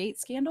Watergate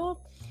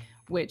scandal,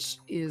 which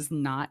is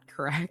not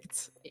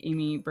correct.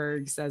 Amy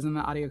Berg says in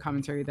the audio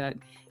commentary that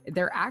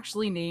they're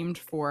actually named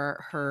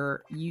for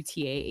her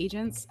UTA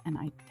agents, and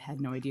I had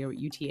no idea what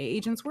UTA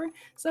agents were,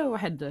 so I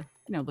had to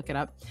look it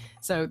up.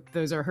 So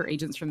those are her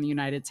agents from the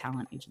United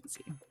Talent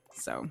Agency.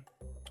 So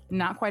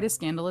not quite as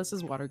scandalous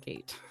as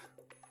Watergate.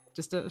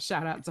 Just a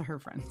shout out to her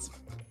friends.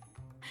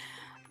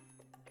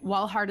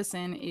 While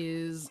Hardison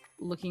is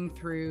looking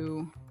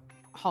through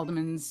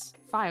Haldeman's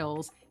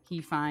files,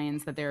 he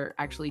finds that there are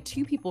actually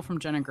two people from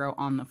Genagro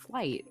on the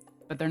flight,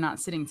 but they're not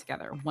sitting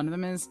together. One of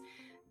them is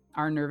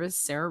our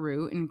nervous Sarah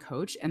Rue in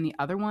coach, and the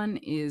other one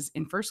is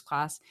in first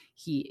class.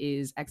 He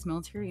is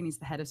ex-military, and he's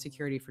the head of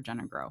security for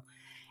Genagro.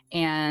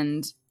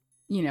 And,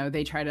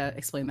 they try to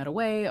explain that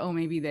away. Oh,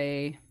 maybe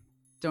they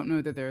don't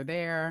know that they're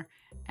there.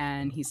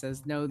 And he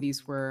says, no,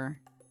 these were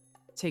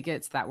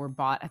tickets that were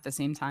bought at the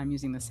same time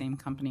using the same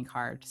company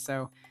card.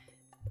 So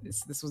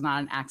this was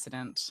not an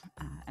accident.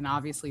 And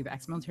obviously the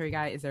ex-military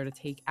guy is there to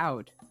take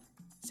out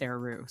Sarah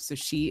Rue. So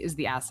she is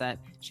the asset.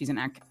 She's an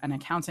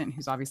accountant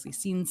who's obviously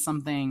seen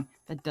something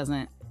that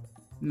doesn't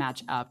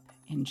match up,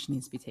 and she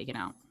needs to be taken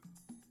out.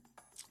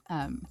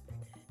 And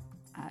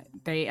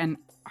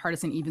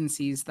Hardison even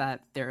sees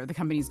that the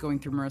company's going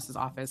through Marissa's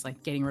office,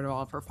 like getting rid of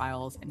all of her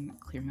files and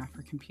clearing off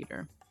her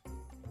computer.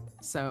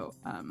 So,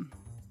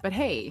 but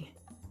hey,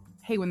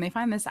 when they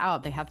find this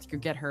out, they have to go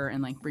get her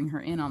and like bring her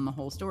in on the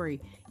whole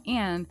story.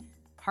 And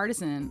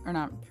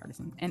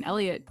and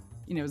Elliot,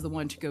 is the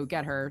one to go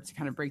get her to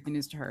kind of break the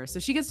news to her. So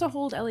she gets to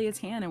hold Elliot's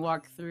hand and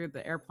walk through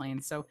the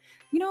airplane. So,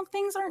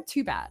 things aren't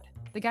too bad.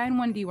 The guy in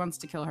 1D wants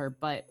to kill her,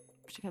 but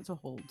she gets to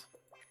hold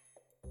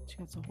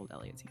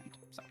Elliot's hand.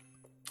 So,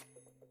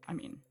 I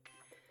mean,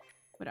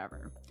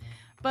 whatever.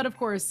 But of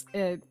course,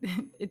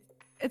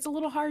 it's a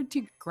little hard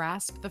to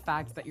grasp the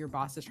fact that your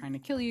boss is trying to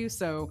kill you.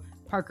 So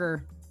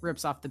Parker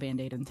rips off the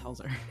Band-Aid and tells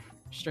her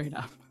straight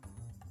up.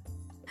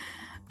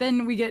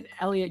 Then we get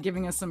Elliot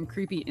giving us some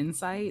creepy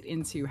insight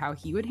into how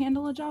he would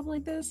handle a job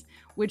like this,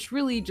 which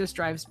really just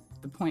drives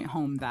the point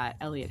home that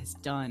Elliot has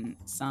done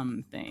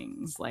some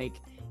things. Like,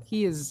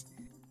 he's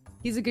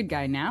a good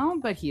guy now,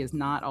 but he has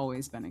not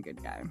always been a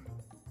good guy.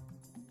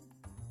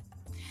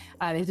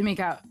 They have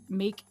to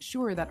make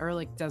sure that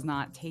Ehrlich does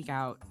not take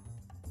out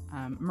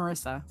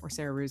Marissa, or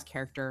Sarah Rue's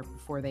character,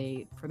 before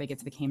they get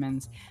to the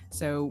Caymans.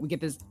 So we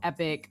get this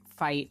epic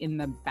fight in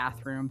the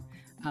bathroom.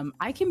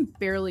 I can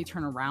barely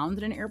turn around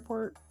in an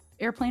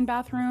airplane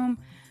bathroom.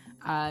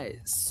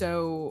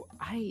 So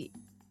it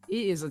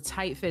is a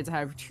tight fit to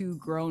have two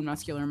grown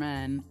muscular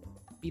men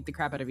beat the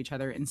crap out of each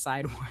other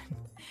inside one.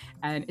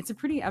 And it's a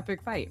pretty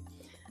epic fight.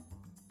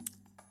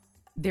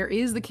 There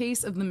is the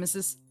case of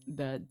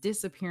the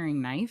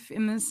disappearing knife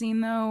in this scene,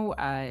 though.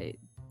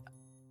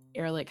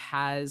 Ehrlich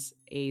has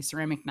a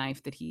ceramic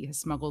knife that he has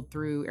smuggled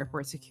through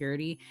airport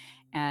security,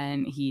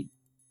 and he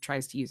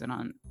tries to use it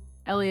on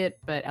Elliot,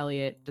 but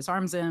Elliot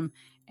disarms him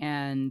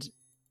and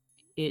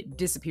it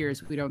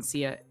disappears. We don't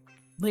see it.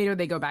 Later,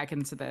 they go back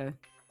into the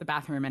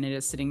bathroom and it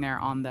is sitting there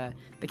on the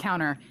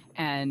counter,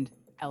 and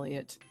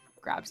Elliot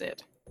grabs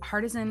it.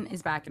 Hardison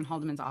is back in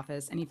Haldeman's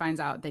office, and he finds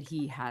out that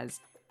he has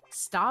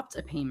stopped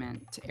a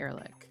payment to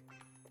Ehrlich,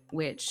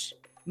 which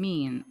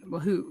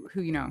who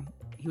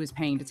he was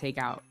paying to take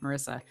out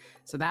Marissa.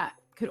 So that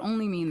could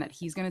only mean that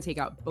he's going to take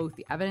out both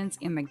the evidence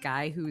and the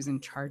guy who's in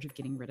charge of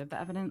getting rid of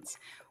the evidence,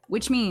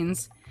 which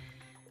means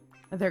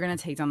that they're going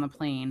to take down the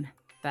plane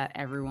that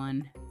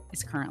everyone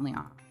is currently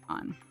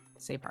on,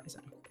 save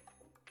Hardison.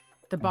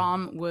 The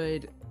bomb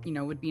would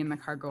be in the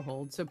cargo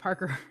hold. So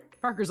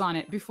Parker's on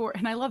it before,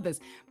 and I love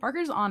this.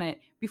 Parker's on it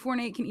before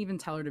Nate can even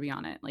tell her to be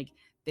on it. Like,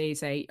 they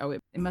say, oh,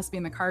 it must be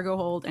in the cargo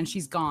hold, and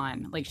she's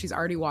gone. Like, she's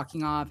already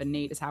walking off, and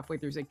Nate is halfway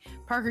through saying,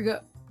 Parker, go.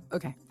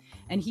 Okay.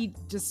 And he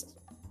just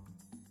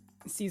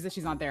sees that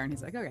she's not there, and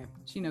he's like, okay,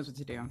 she knows what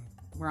to do.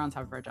 We're on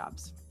top of our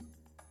jobs.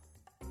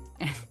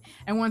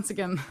 And once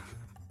again,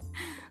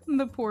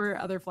 the poor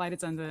other flight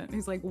attendant,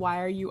 he's like,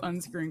 why are you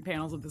unscrewing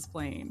panels of this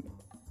plane?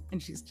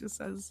 And she just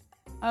says,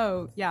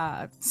 oh,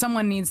 yeah,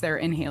 someone needs their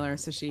inhaler,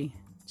 so she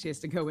has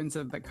to go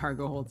into the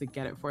cargo hold to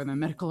get it for the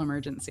medical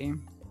emergency.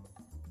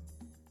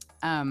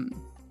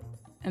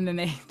 And then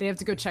they have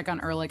to go check on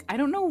Ehrlich. I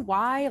don't know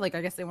why. Like,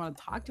 I guess they want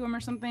to talk to him or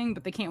something,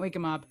 but they can't wake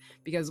him up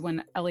because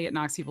when Elliot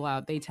knocks people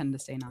out, they tend to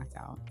stay knocked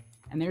out.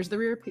 And there's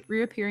the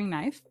reappearing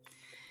knife.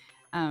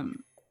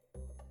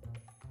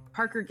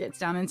 Parker gets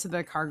down into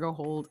the cargo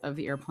hold of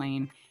the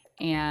airplane,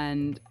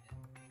 and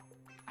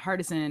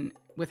Hardison,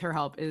 with her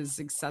help, is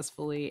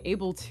successfully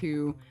able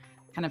to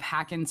kind of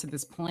hack into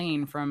this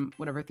plane from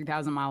whatever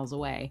 3,000 miles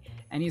away.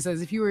 And he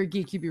says, if you were a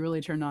geek, you'd be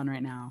really turned on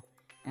right now.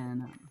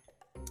 And,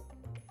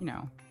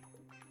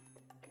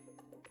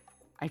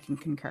 I can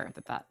concur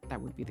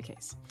that would be the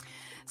case.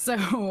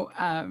 So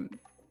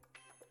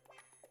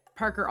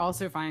Parker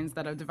also finds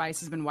that a device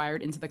has been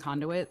wired into the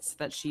conduits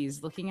that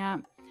she's looking at,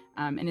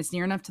 and it's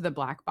near enough to the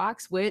black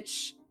box,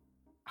 which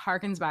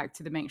harkens back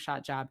to the bank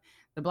shot job.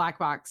 The black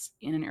box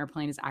in an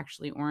airplane is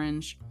actually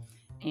orange,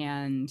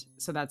 and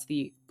so that's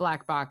the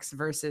black box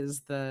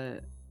versus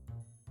the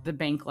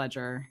bank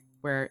ledger,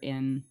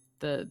 wherein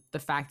the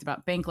fact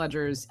about bank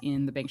ledgers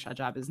in the bank shot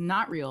job is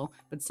not real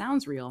but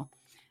sounds real.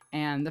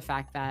 And the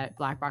fact that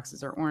black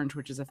boxes are orange,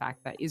 which is a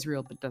fact that is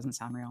real but doesn't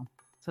sound real.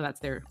 So that's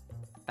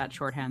that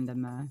shorthand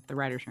in the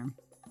writer's room.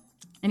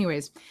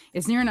 Anyways,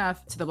 it's near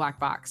enough to the black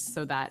box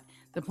so that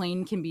the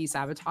plane can be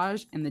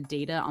sabotaged and the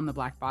data on the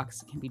black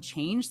box can be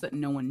changed so that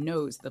no one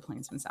knows the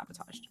plane's been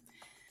sabotaged.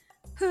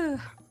 So,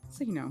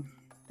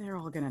 they're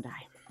all gonna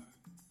die.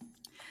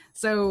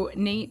 So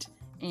Nate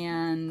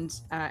and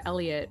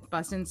Elliot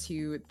bust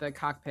into the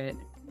cockpit,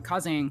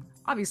 causing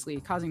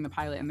the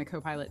pilot and the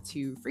co-pilot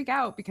to freak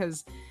out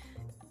because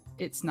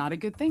it's not a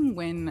good thing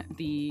when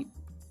the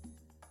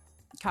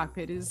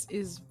cockpit is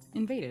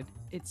invaded.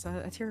 It's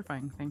a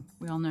terrifying thing.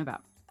 We all know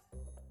that.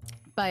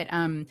 But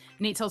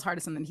Nate tells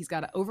Hardison that he's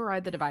got to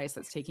override the device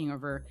that's taking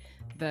over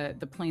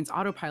the plane's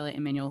autopilot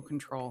and manual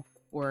control,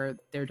 or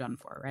they're done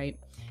for, right?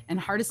 And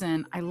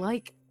Hardison,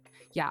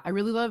 I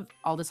really love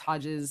Aldous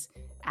Hodge's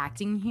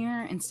acting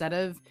here. Instead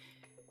of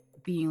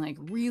being like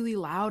really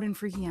loud and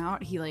freaking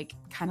out, he like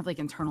kind of like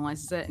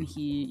internalizes it, and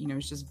he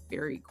is just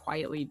very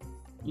quietly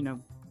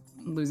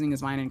losing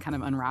his mind and kind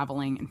of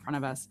unraveling in front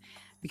of us,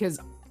 because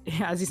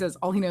as he says,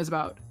 all he knows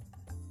about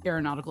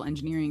aeronautical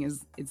engineering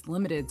is it's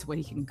limited to what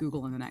he can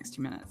Google in the next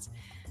 2 minutes.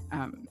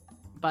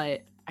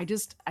 But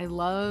I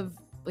love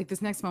like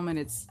this next moment.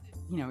 It's,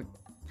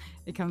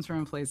 it comes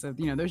from a place of,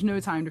 there's no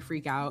time to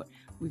freak out.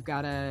 We've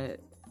got to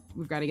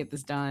get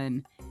this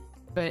done.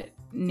 But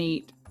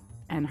Nate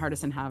and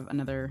Hardison have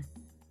another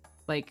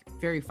like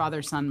very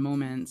father-son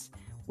moment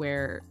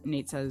where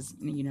Nate says,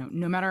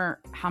 no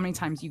matter how many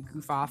times you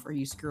goof off or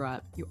you screw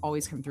up, you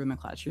always come through in the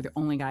clutch. You're the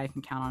only guy I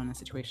can count on in a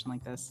situation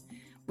like this,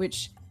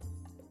 which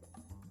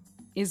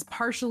is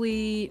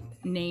partially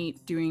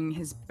Nate doing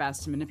his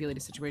best to manipulate a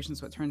situation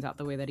so it turns out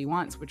the way that he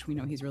wants, which we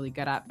know he's really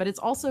good at. But it's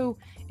also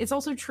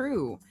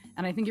true.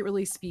 And I think it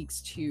really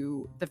speaks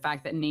to the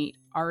fact that Nate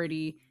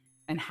already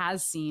and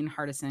has seen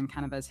Hardison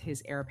kind of as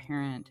his heir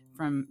apparent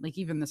from like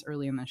even this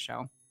early in the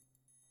show.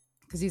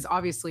 Because he's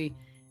obviously,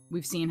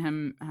 we've seen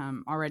him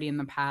already in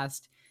the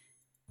past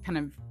kind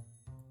of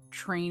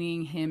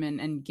training him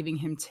and giving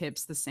him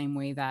tips the same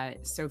way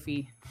that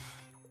Sophie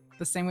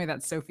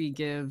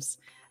gives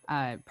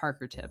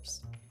Parker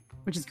tips,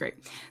 which is great.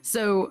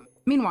 So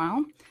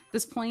meanwhile,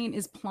 this plane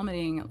is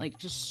plummeting like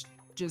just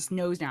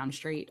nose down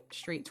straight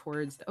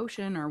towards the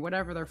ocean or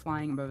whatever they're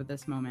flying above at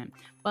this moment.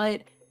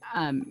 But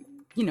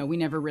we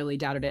never really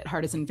doubted it.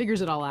 Hardison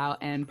figures it all out,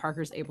 and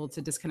Parker's able to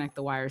disconnect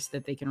the wires so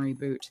that they can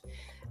reboot.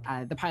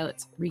 The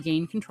pilots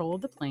regain control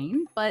of the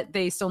plane, but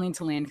they still need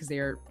to land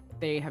because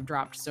they have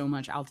dropped so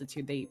much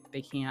altitude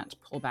they can't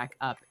pull back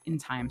up in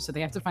time. So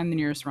they have to find the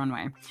nearest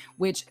runway,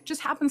 which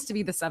just happens to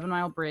be the 7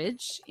 Mile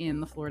Bridge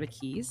in the Florida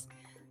Keys,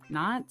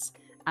 not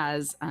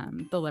as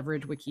the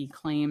Leverage Wiki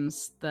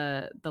claims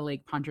the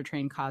Lake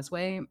Pontchartrain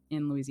Causeway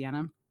in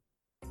Louisiana.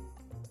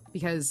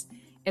 Because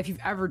if you've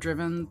ever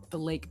driven the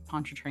Lake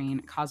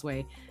Pontchartrain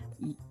Causeway,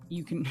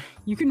 you can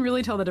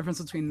really tell the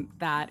difference between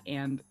that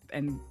and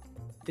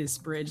this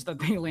bridge that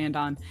they land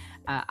on.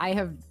 I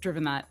have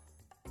driven that,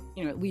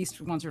 at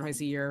least once or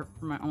twice a year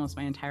for almost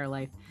my entire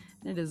life.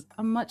 And it is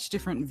a much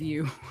different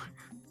view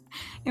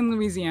in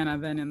Louisiana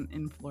than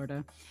in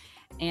Florida.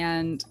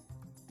 And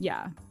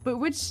yeah, but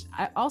which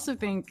I also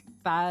think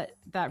that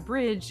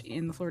bridge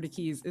in the Florida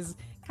Keys is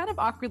kind of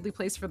awkwardly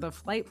placed for the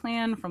flight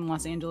plan from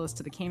Los Angeles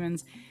to the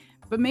Caymans.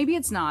 But maybe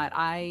it's not.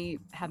 I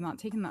have not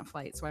taken that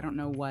flight, so I don't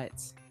know what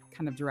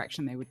kind of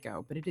direction they would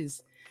go. But it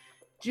is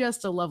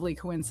just a lovely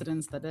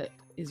coincidence that it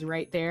is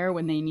right there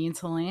when they need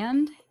to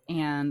land.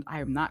 And I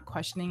am not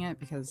questioning it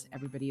because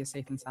everybody is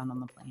safe and sound on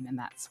the plane, and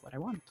that's what I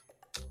want.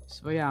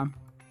 So yeah.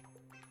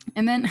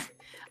 And then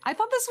I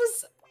thought this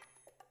was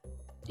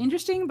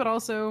interesting, but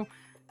also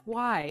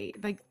why?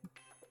 Like,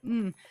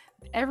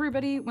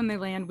 everybody, when they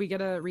land, we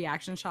get a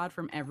reaction shot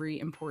from every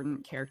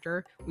important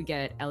character. We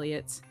get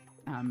Elliot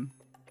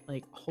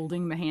like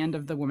holding the hand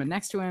of the woman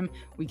next to him.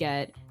 We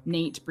get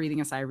Nate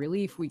breathing a sigh of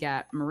relief. We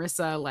get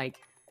Marissa like,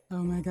 oh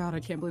my God, I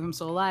can't believe I'm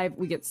still alive.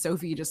 We get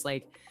Sophie just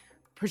like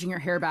pushing her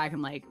hair back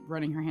and like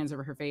running her hands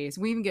over her face.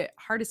 We even get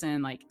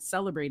Hardison like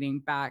celebrating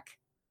back,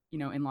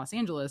 in Los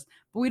Angeles,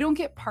 but we don't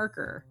get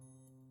Parker.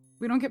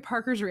 We don't get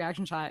Parker's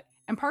reaction shot.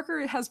 And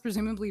Parker has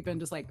presumably been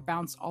just like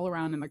bounced all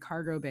around in the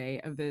cargo bay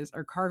of this,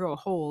 or cargo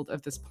hold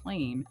of this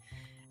plane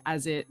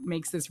as it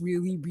makes this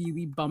really,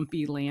 really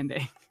bumpy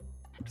landing.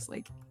 I'm just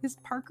like, is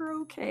Parker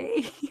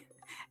okay?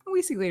 And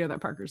we see later that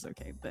Parker's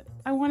okay, but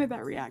I wanted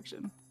that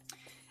reaction.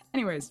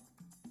 Anyways,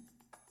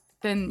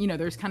 then,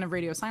 there's kind of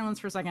radio silence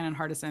for a second, and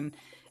Hardison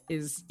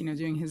is,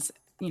 doing his,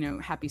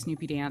 happy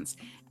Snoopy dance.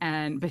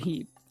 But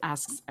he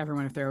asks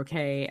everyone if they're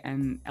okay.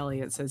 And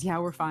Elliot says, yeah,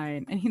 we're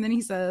fine. And then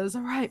he says,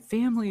 all right,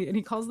 family. And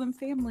he calls them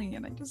family.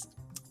 And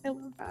I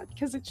love that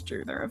because it's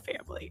true. They're a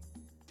family.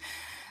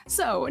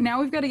 So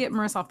now we've got to get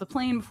Marissa off the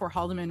plane before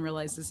Haldeman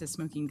realizes his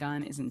smoking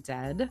gun isn't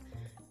dead.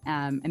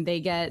 And they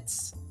get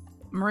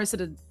Marissa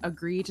to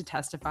agree to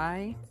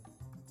testify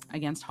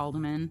against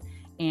Haldeman.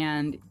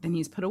 And then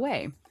he's put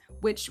away,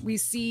 which we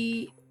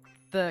see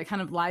the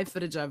kind of live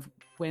footage of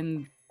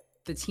when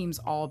the team's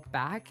all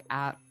back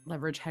at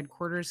Leverage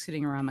headquarters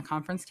sitting around the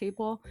conference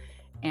table.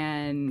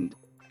 And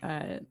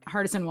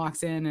Hardison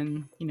walks in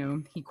and,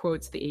 he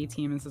quotes the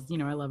A-team and says,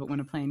 I love it when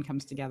a plane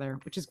comes together,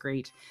 which is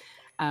great.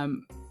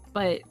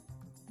 But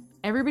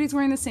everybody's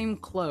wearing the same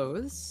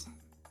clothes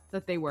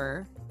that they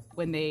were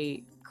when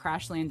they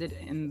crash landed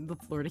in the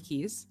Florida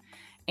Keys.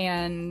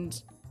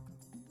 And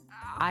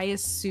I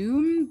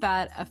assume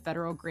that a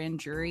federal grand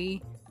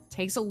jury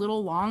takes a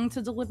little long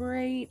to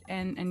deliberate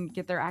and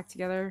get their act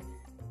together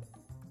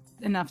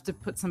enough to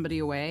put somebody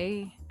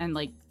away and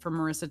like for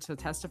Marissa to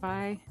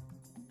testify.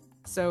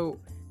 So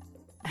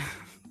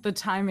the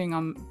timing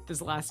on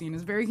this last scene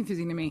is very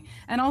confusing to me.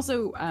 And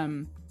also,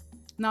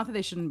 not that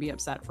they shouldn't be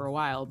upset for a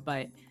while,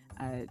 but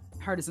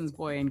Hardison's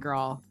boy and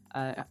girl,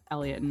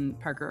 Elliot and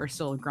Parker, are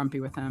still grumpy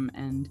with him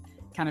and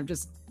kind of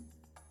just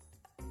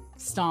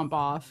stomp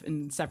off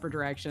in separate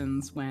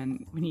directions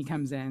when he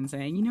comes in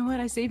saying, you know what,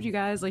 I saved you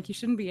guys. Like, you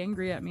shouldn't be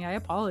angry at me. I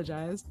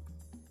apologize.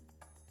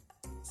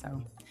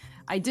 So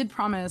I did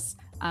promise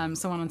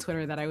someone on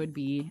Twitter that I would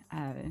be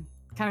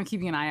kind of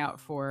keeping an eye out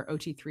for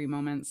OT3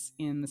 moments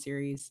in the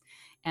series.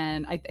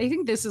 And I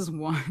think this is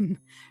one.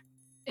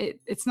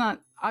 It's not,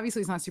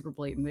 obviously it's not super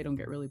blatant. They don't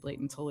get really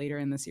blatant until later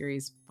in the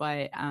series.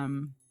 But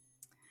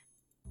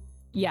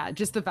yeah,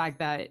 just the fact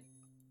that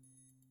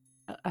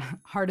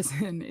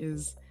Hardison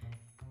is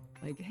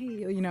like, hey,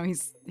 you know,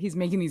 he's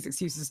making these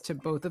excuses to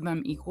both of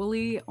them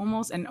equally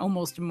almost, and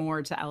almost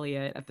more to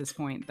Elliot at this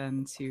point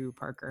than to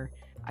Parker,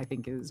 I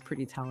think is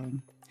pretty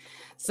telling.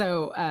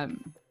 So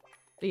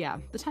but yeah,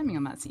 the timing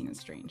on that scene is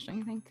strange, don't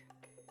you think?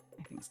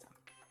 I think so.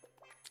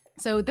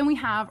 So then we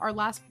have our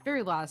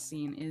very last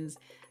scene is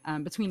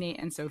between Nate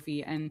and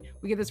Sophie, and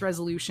we get this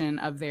resolution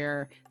of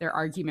their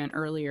argument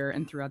earlier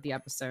and throughout the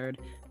episode,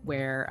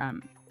 where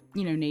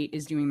you know, Nate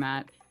is doing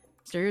that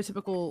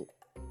stereotypical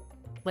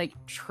like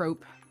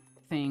trope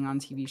thing on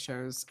TV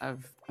shows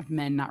of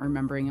men not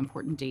remembering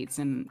important dates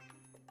in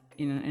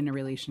a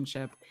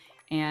relationship,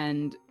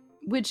 and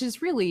which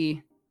is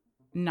really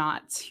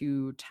not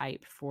too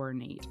type for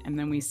Nate. And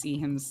then we see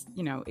him,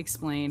 you know,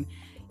 explain,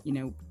 you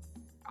know,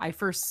 I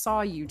first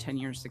saw you 10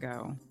 years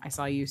ago. I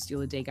saw you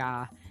steal a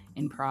Degas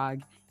in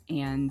Prague.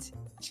 And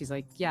she's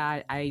like,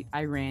 yeah,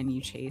 I ran, you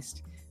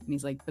chased. And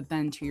he's like, but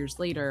then 2 years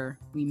later,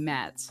 we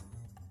met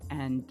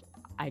and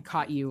I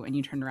caught you and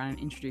you turned around and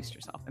introduced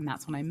yourself. And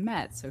that's when I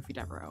met Sophie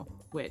Devereaux,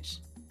 which,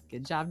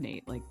 good job,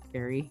 Nate. Like,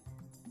 very,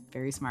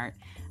 very smart.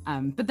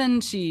 But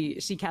then she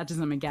catches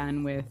him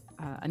again with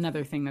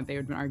another thing that they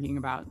had been arguing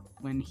about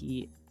when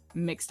he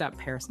mixed up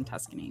Paris and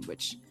Tuscany,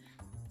 which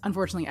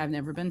unfortunately I've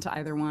never been to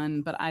either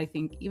one, but I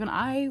think even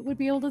I would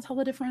be able to tell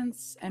the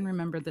difference and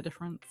remember the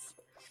difference.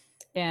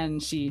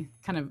 And she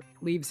kind of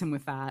leaves him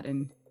with that,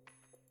 and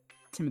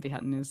Timothy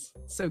Hutton is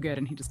so good,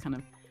 and he just kind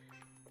of,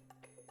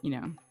 you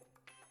know,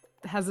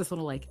 has this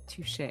little like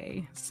touche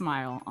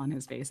smile on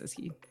his face as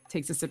he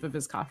takes a sip of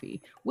his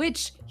coffee,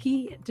 which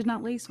he did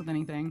not lace with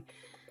anything,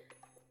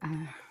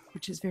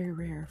 which is very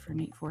rare for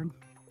Nate Ford.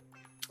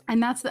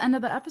 And that's the end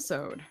of the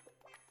episode.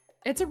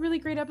 It's a really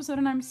great episode,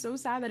 and I'm so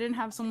sad I didn't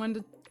have someone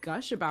to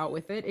gush about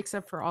with it,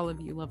 except for all of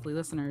you lovely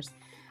listeners.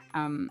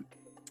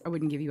 I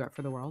wouldn't give you up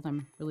for the world.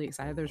 I'm really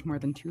excited. There's more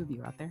than 2 of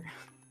you out there.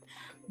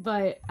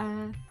 But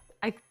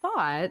I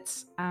thought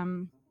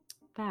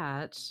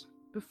that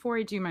before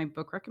I do my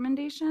book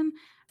recommendation,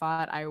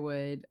 I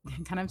would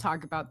kind of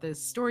talk about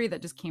this story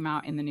that just came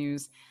out in the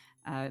news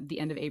the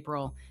end of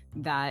April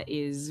that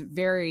is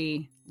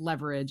very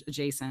leverage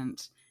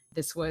adjacent.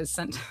 This was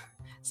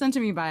sent to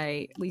me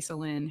by Lisa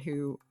Lynn,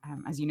 who,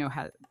 as you know,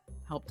 had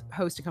helped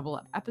host a couple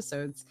of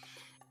episodes.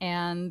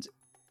 And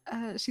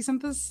she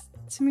sent this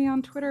to me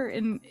on Twitter,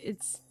 and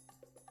it's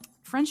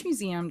French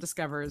Museum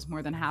discovers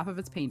more than half of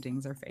its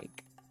paintings are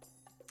fake.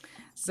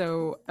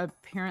 So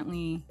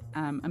apparently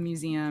a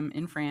museum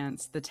in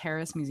France, the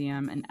Terrace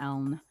Museum in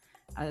Elne,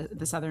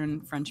 the southern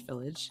French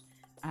village,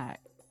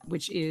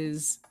 which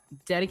is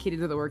dedicated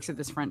to the works of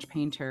this French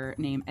painter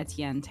named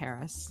Etienne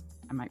Terrace.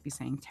 I might be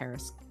saying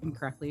Terrace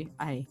incorrectly.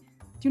 I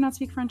do not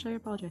speak French. I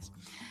apologize.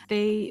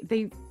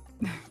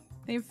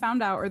 They've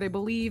found out, or they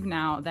believe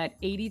now, that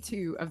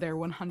 82 of their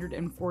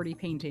 140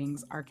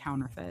 paintings are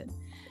counterfeit.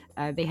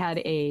 They had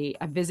a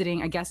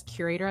guest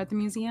curator at the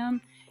museum,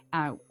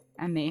 and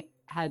they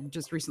had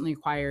just recently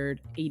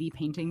acquired 80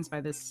 paintings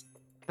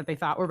that they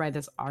thought were by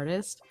this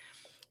artist.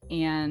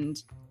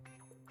 And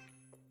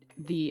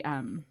the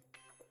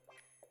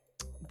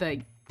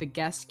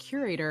guest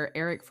curator,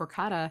 Eric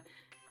Forcada,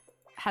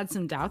 had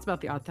some doubts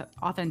about the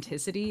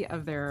authenticity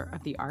of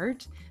the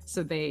art.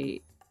 So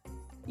they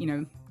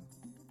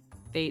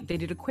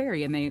did a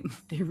query, and they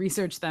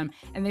researched them,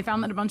 and they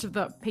found that a bunch of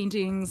the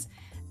paintings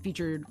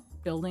featured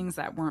buildings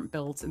that weren't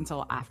built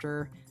until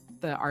after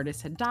the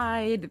artist had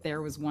died.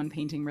 There was one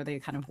painting where they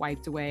kind of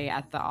wiped away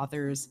at the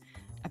author's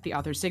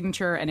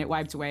signature, and it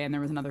wiped away, and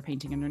there was another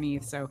painting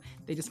underneath. So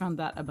they just found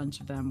that a bunch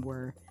of them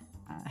were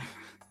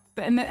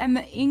and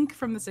the ink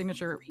from the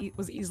signature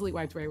was easily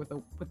wiped away with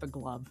a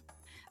glove.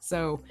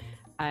 So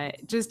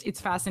it's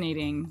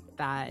fascinating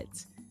that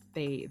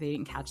they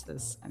didn't catch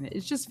this, and it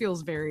just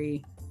feels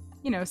very,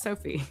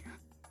 Sophie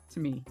to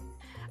me.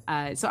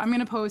 So I'm going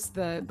to post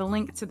the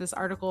link to this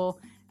article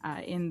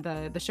in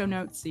the show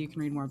notes, so you can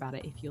read more about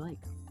it if you like.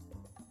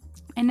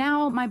 And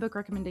now my book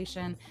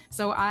recommendation.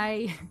 So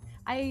I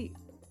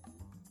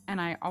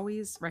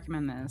always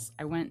recommend this.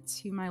 I went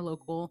to my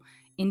local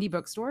indie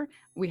bookstore.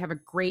 We have a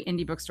great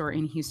indie bookstore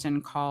in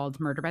Houston called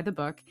Murder by the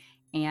Book.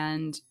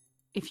 And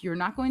if you're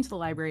not going to the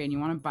library and you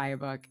want to buy a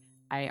book,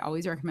 I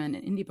always recommend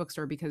an indie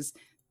bookstore, because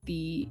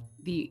the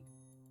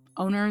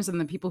owners and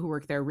the people who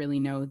work there really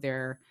know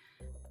their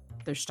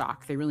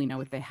stock. They really know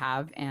what they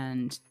have,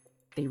 and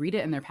they read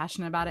it and they're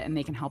passionate about it, and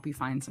they can help you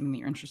find something that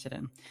you're interested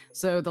in.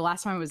 So the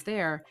last time I was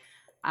there,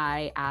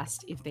 I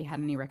asked if they had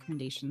any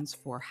recommendations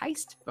for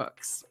heist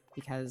books,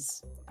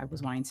 because I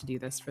was wanting to do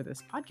this for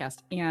this podcast.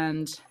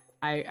 And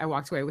I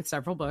walked away with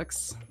several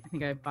books. I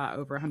think I bought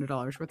over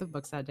 $100 worth of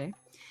books that day.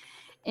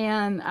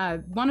 And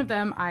one of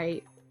them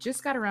I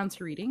just got around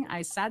to reading.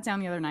 I sat down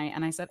the other night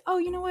and I said, oh,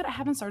 you know what? I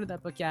haven't started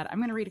that book yet. I'm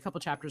going to read a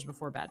couple chapters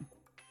before bed.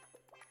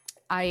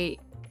 I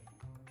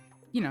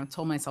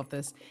told myself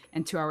this,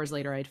 and 2 hours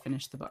later I'd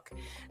finished the book.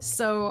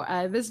 So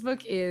this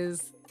book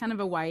is kind of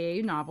a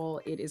YA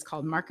novel. It is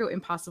called Marco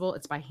Impossible.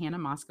 It's by Hannah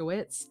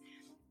Moskowitz,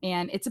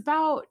 and it's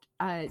about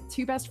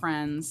two best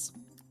friends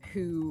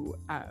who,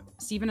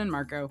 Stephen and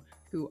Marco,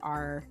 who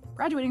are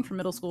graduating from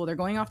middle school. They're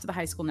going off to the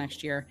high school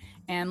next year,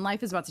 and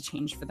life is about to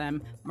change for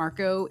them.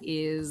 Marco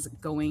is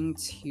going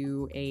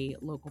to a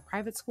local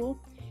private school,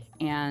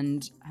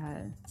 and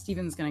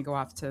Stephen's going to go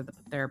off to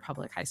their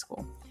public high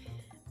school.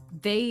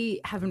 They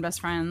have been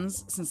best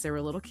friends since they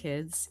were little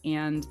kids,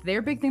 and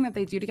their big thing that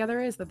they do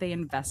together is that they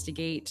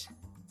investigate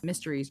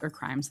mysteries or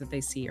crimes that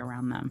they see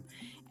around them.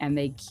 And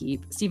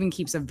Stephen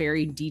keeps a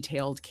very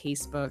detailed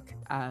case book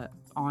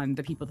on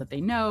the people that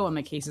they know, on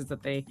the cases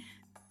that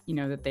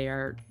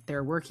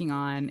they're working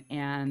on.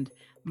 And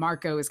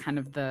Marco is kind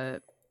of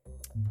the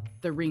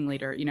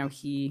ringleader.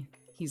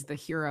 He's the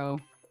hero.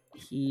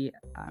 He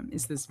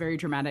is this very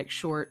dramatic,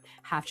 short,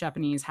 half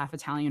Japanese, half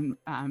Italian,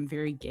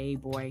 very gay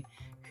boy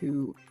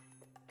who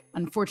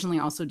unfortunately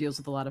also deals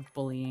with a lot of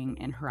bullying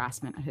and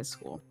harassment at his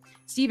school.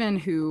 Stephen,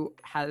 who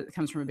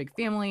comes from a big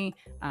family,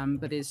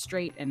 but is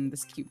straight and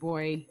this cute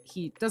boy,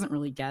 he doesn't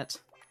really get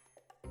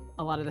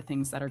a lot of the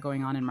things that are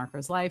going on in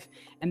Marco's life.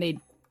 And they,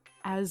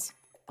 as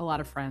a lot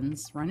of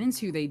friends run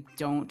into, they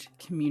don't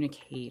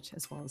communicate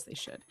as well as they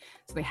should.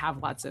 So they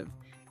have lots of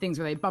things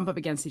where they bump up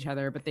against each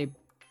other, but they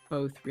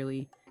both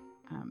really,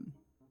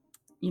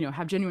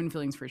 have genuine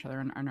feelings for each other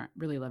and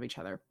really love each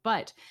other.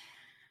 But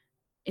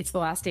it's the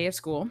last day of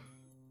school,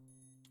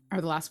 or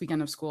the last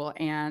weekend of school,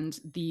 and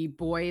the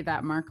boy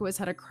that Marco has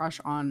had a crush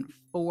on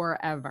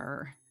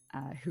forever,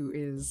 who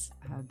is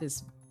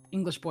this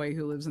English boy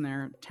who lives in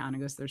their town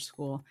and goes to their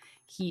school,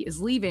 he is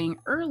leaving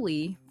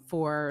early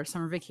for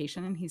summer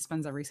vacation, and he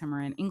spends every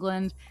summer in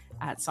England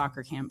at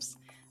soccer camps.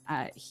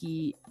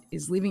 He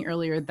is leaving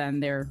earlier than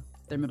their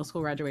middle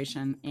school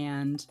graduation,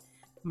 and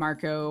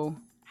Marco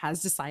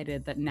has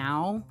decided that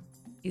now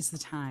is the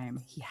time.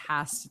 He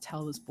has to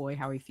tell this boy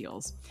how he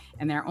feels.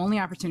 And their only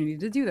opportunity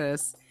to do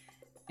this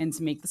and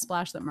to make the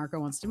splash that Marco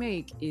wants to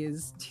make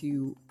is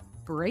to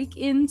break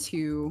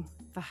into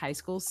the high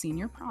school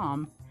senior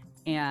prom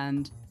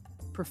and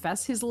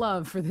profess his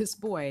love for this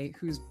boy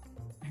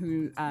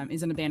who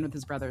is in a band with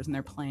his brothers, and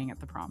they're playing at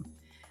the prom.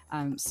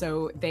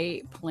 So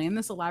they plan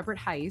this elaborate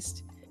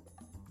heist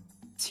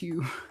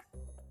to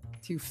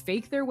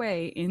fake their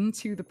way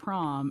into the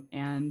prom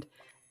and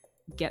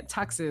get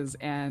tuxes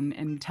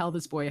and tell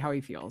this boy how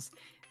he feels.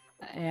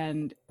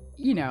 And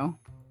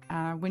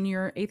when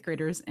you're 8th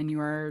graders and you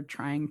are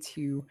trying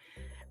to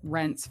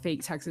rent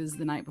fake tuxes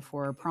the night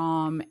before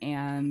prom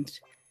and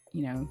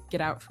get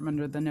out from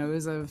under the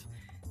nose of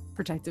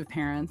protective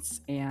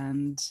parents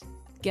and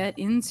get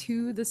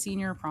into the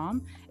senior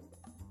prom,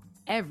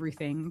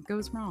 everything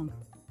goes wrong,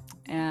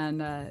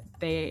 and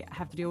they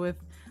have to deal with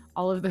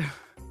all of the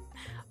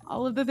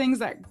things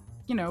that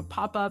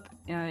pop up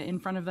in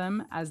front of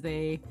them as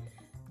they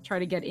try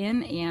to get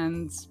in,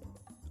 and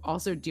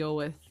also deal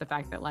with the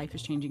fact that life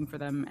is changing for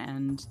them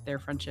and their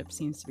friendship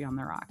seems to be on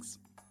the rocks.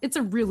 It's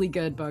a really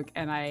good book,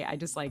 and I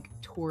just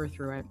tore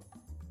through it.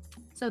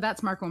 So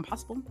that's Marco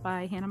Impossible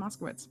by Hannah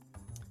Moskowitz.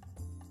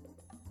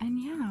 And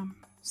yeah,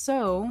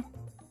 so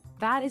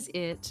that is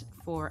it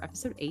for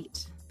episode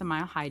 8, The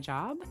Mile High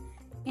Job,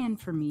 and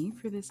for me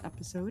for this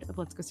episode of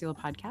Let's Go Steal a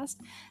Podcast.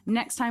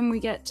 Next time we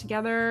get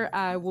together,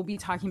 we'll be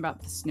talking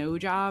about The Snow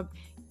Job.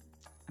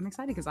 I'm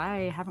excited because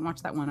I haven't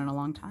watched that one in a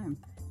long time.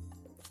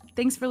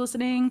 Thanks for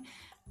listening.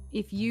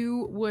 If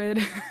you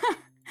would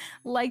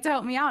like to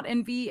help me out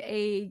and be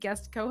a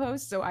guest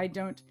co-host so I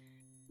don't,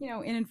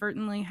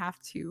 inadvertently have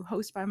to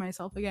host by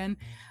myself again,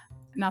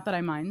 not that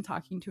I mind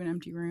talking to an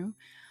empty room,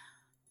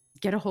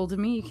 get a hold of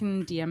me. You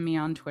can DM me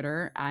on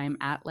Twitter. I'm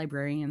at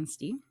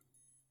librariansd.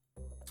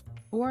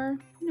 Or,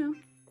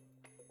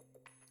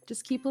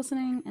 just keep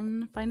listening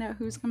and find out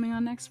who's coming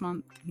on next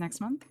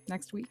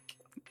week,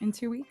 in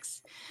 2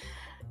 weeks.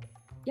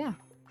 Yeah.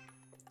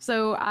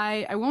 So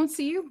I won't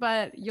see you,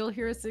 but you'll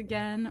hear us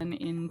again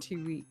in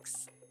 2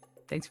 weeks.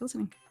 Thanks for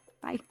listening.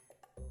 Bye.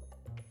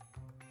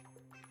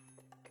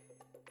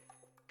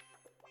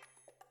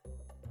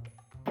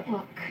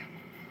 Look,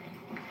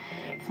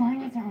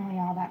 flying isn't really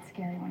all that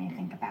scary when you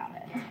think about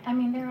it. I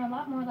mean, there are a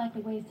lot more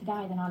likely ways to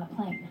die than on a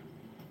plane.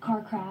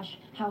 Car crash,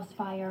 house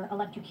fire,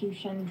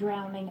 electrocution,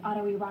 drowning,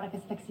 autoerotic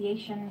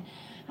asphyxiation.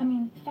 I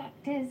mean, the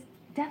fact is,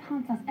 death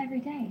haunts us every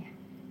day,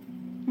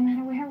 no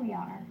matter where we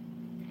are.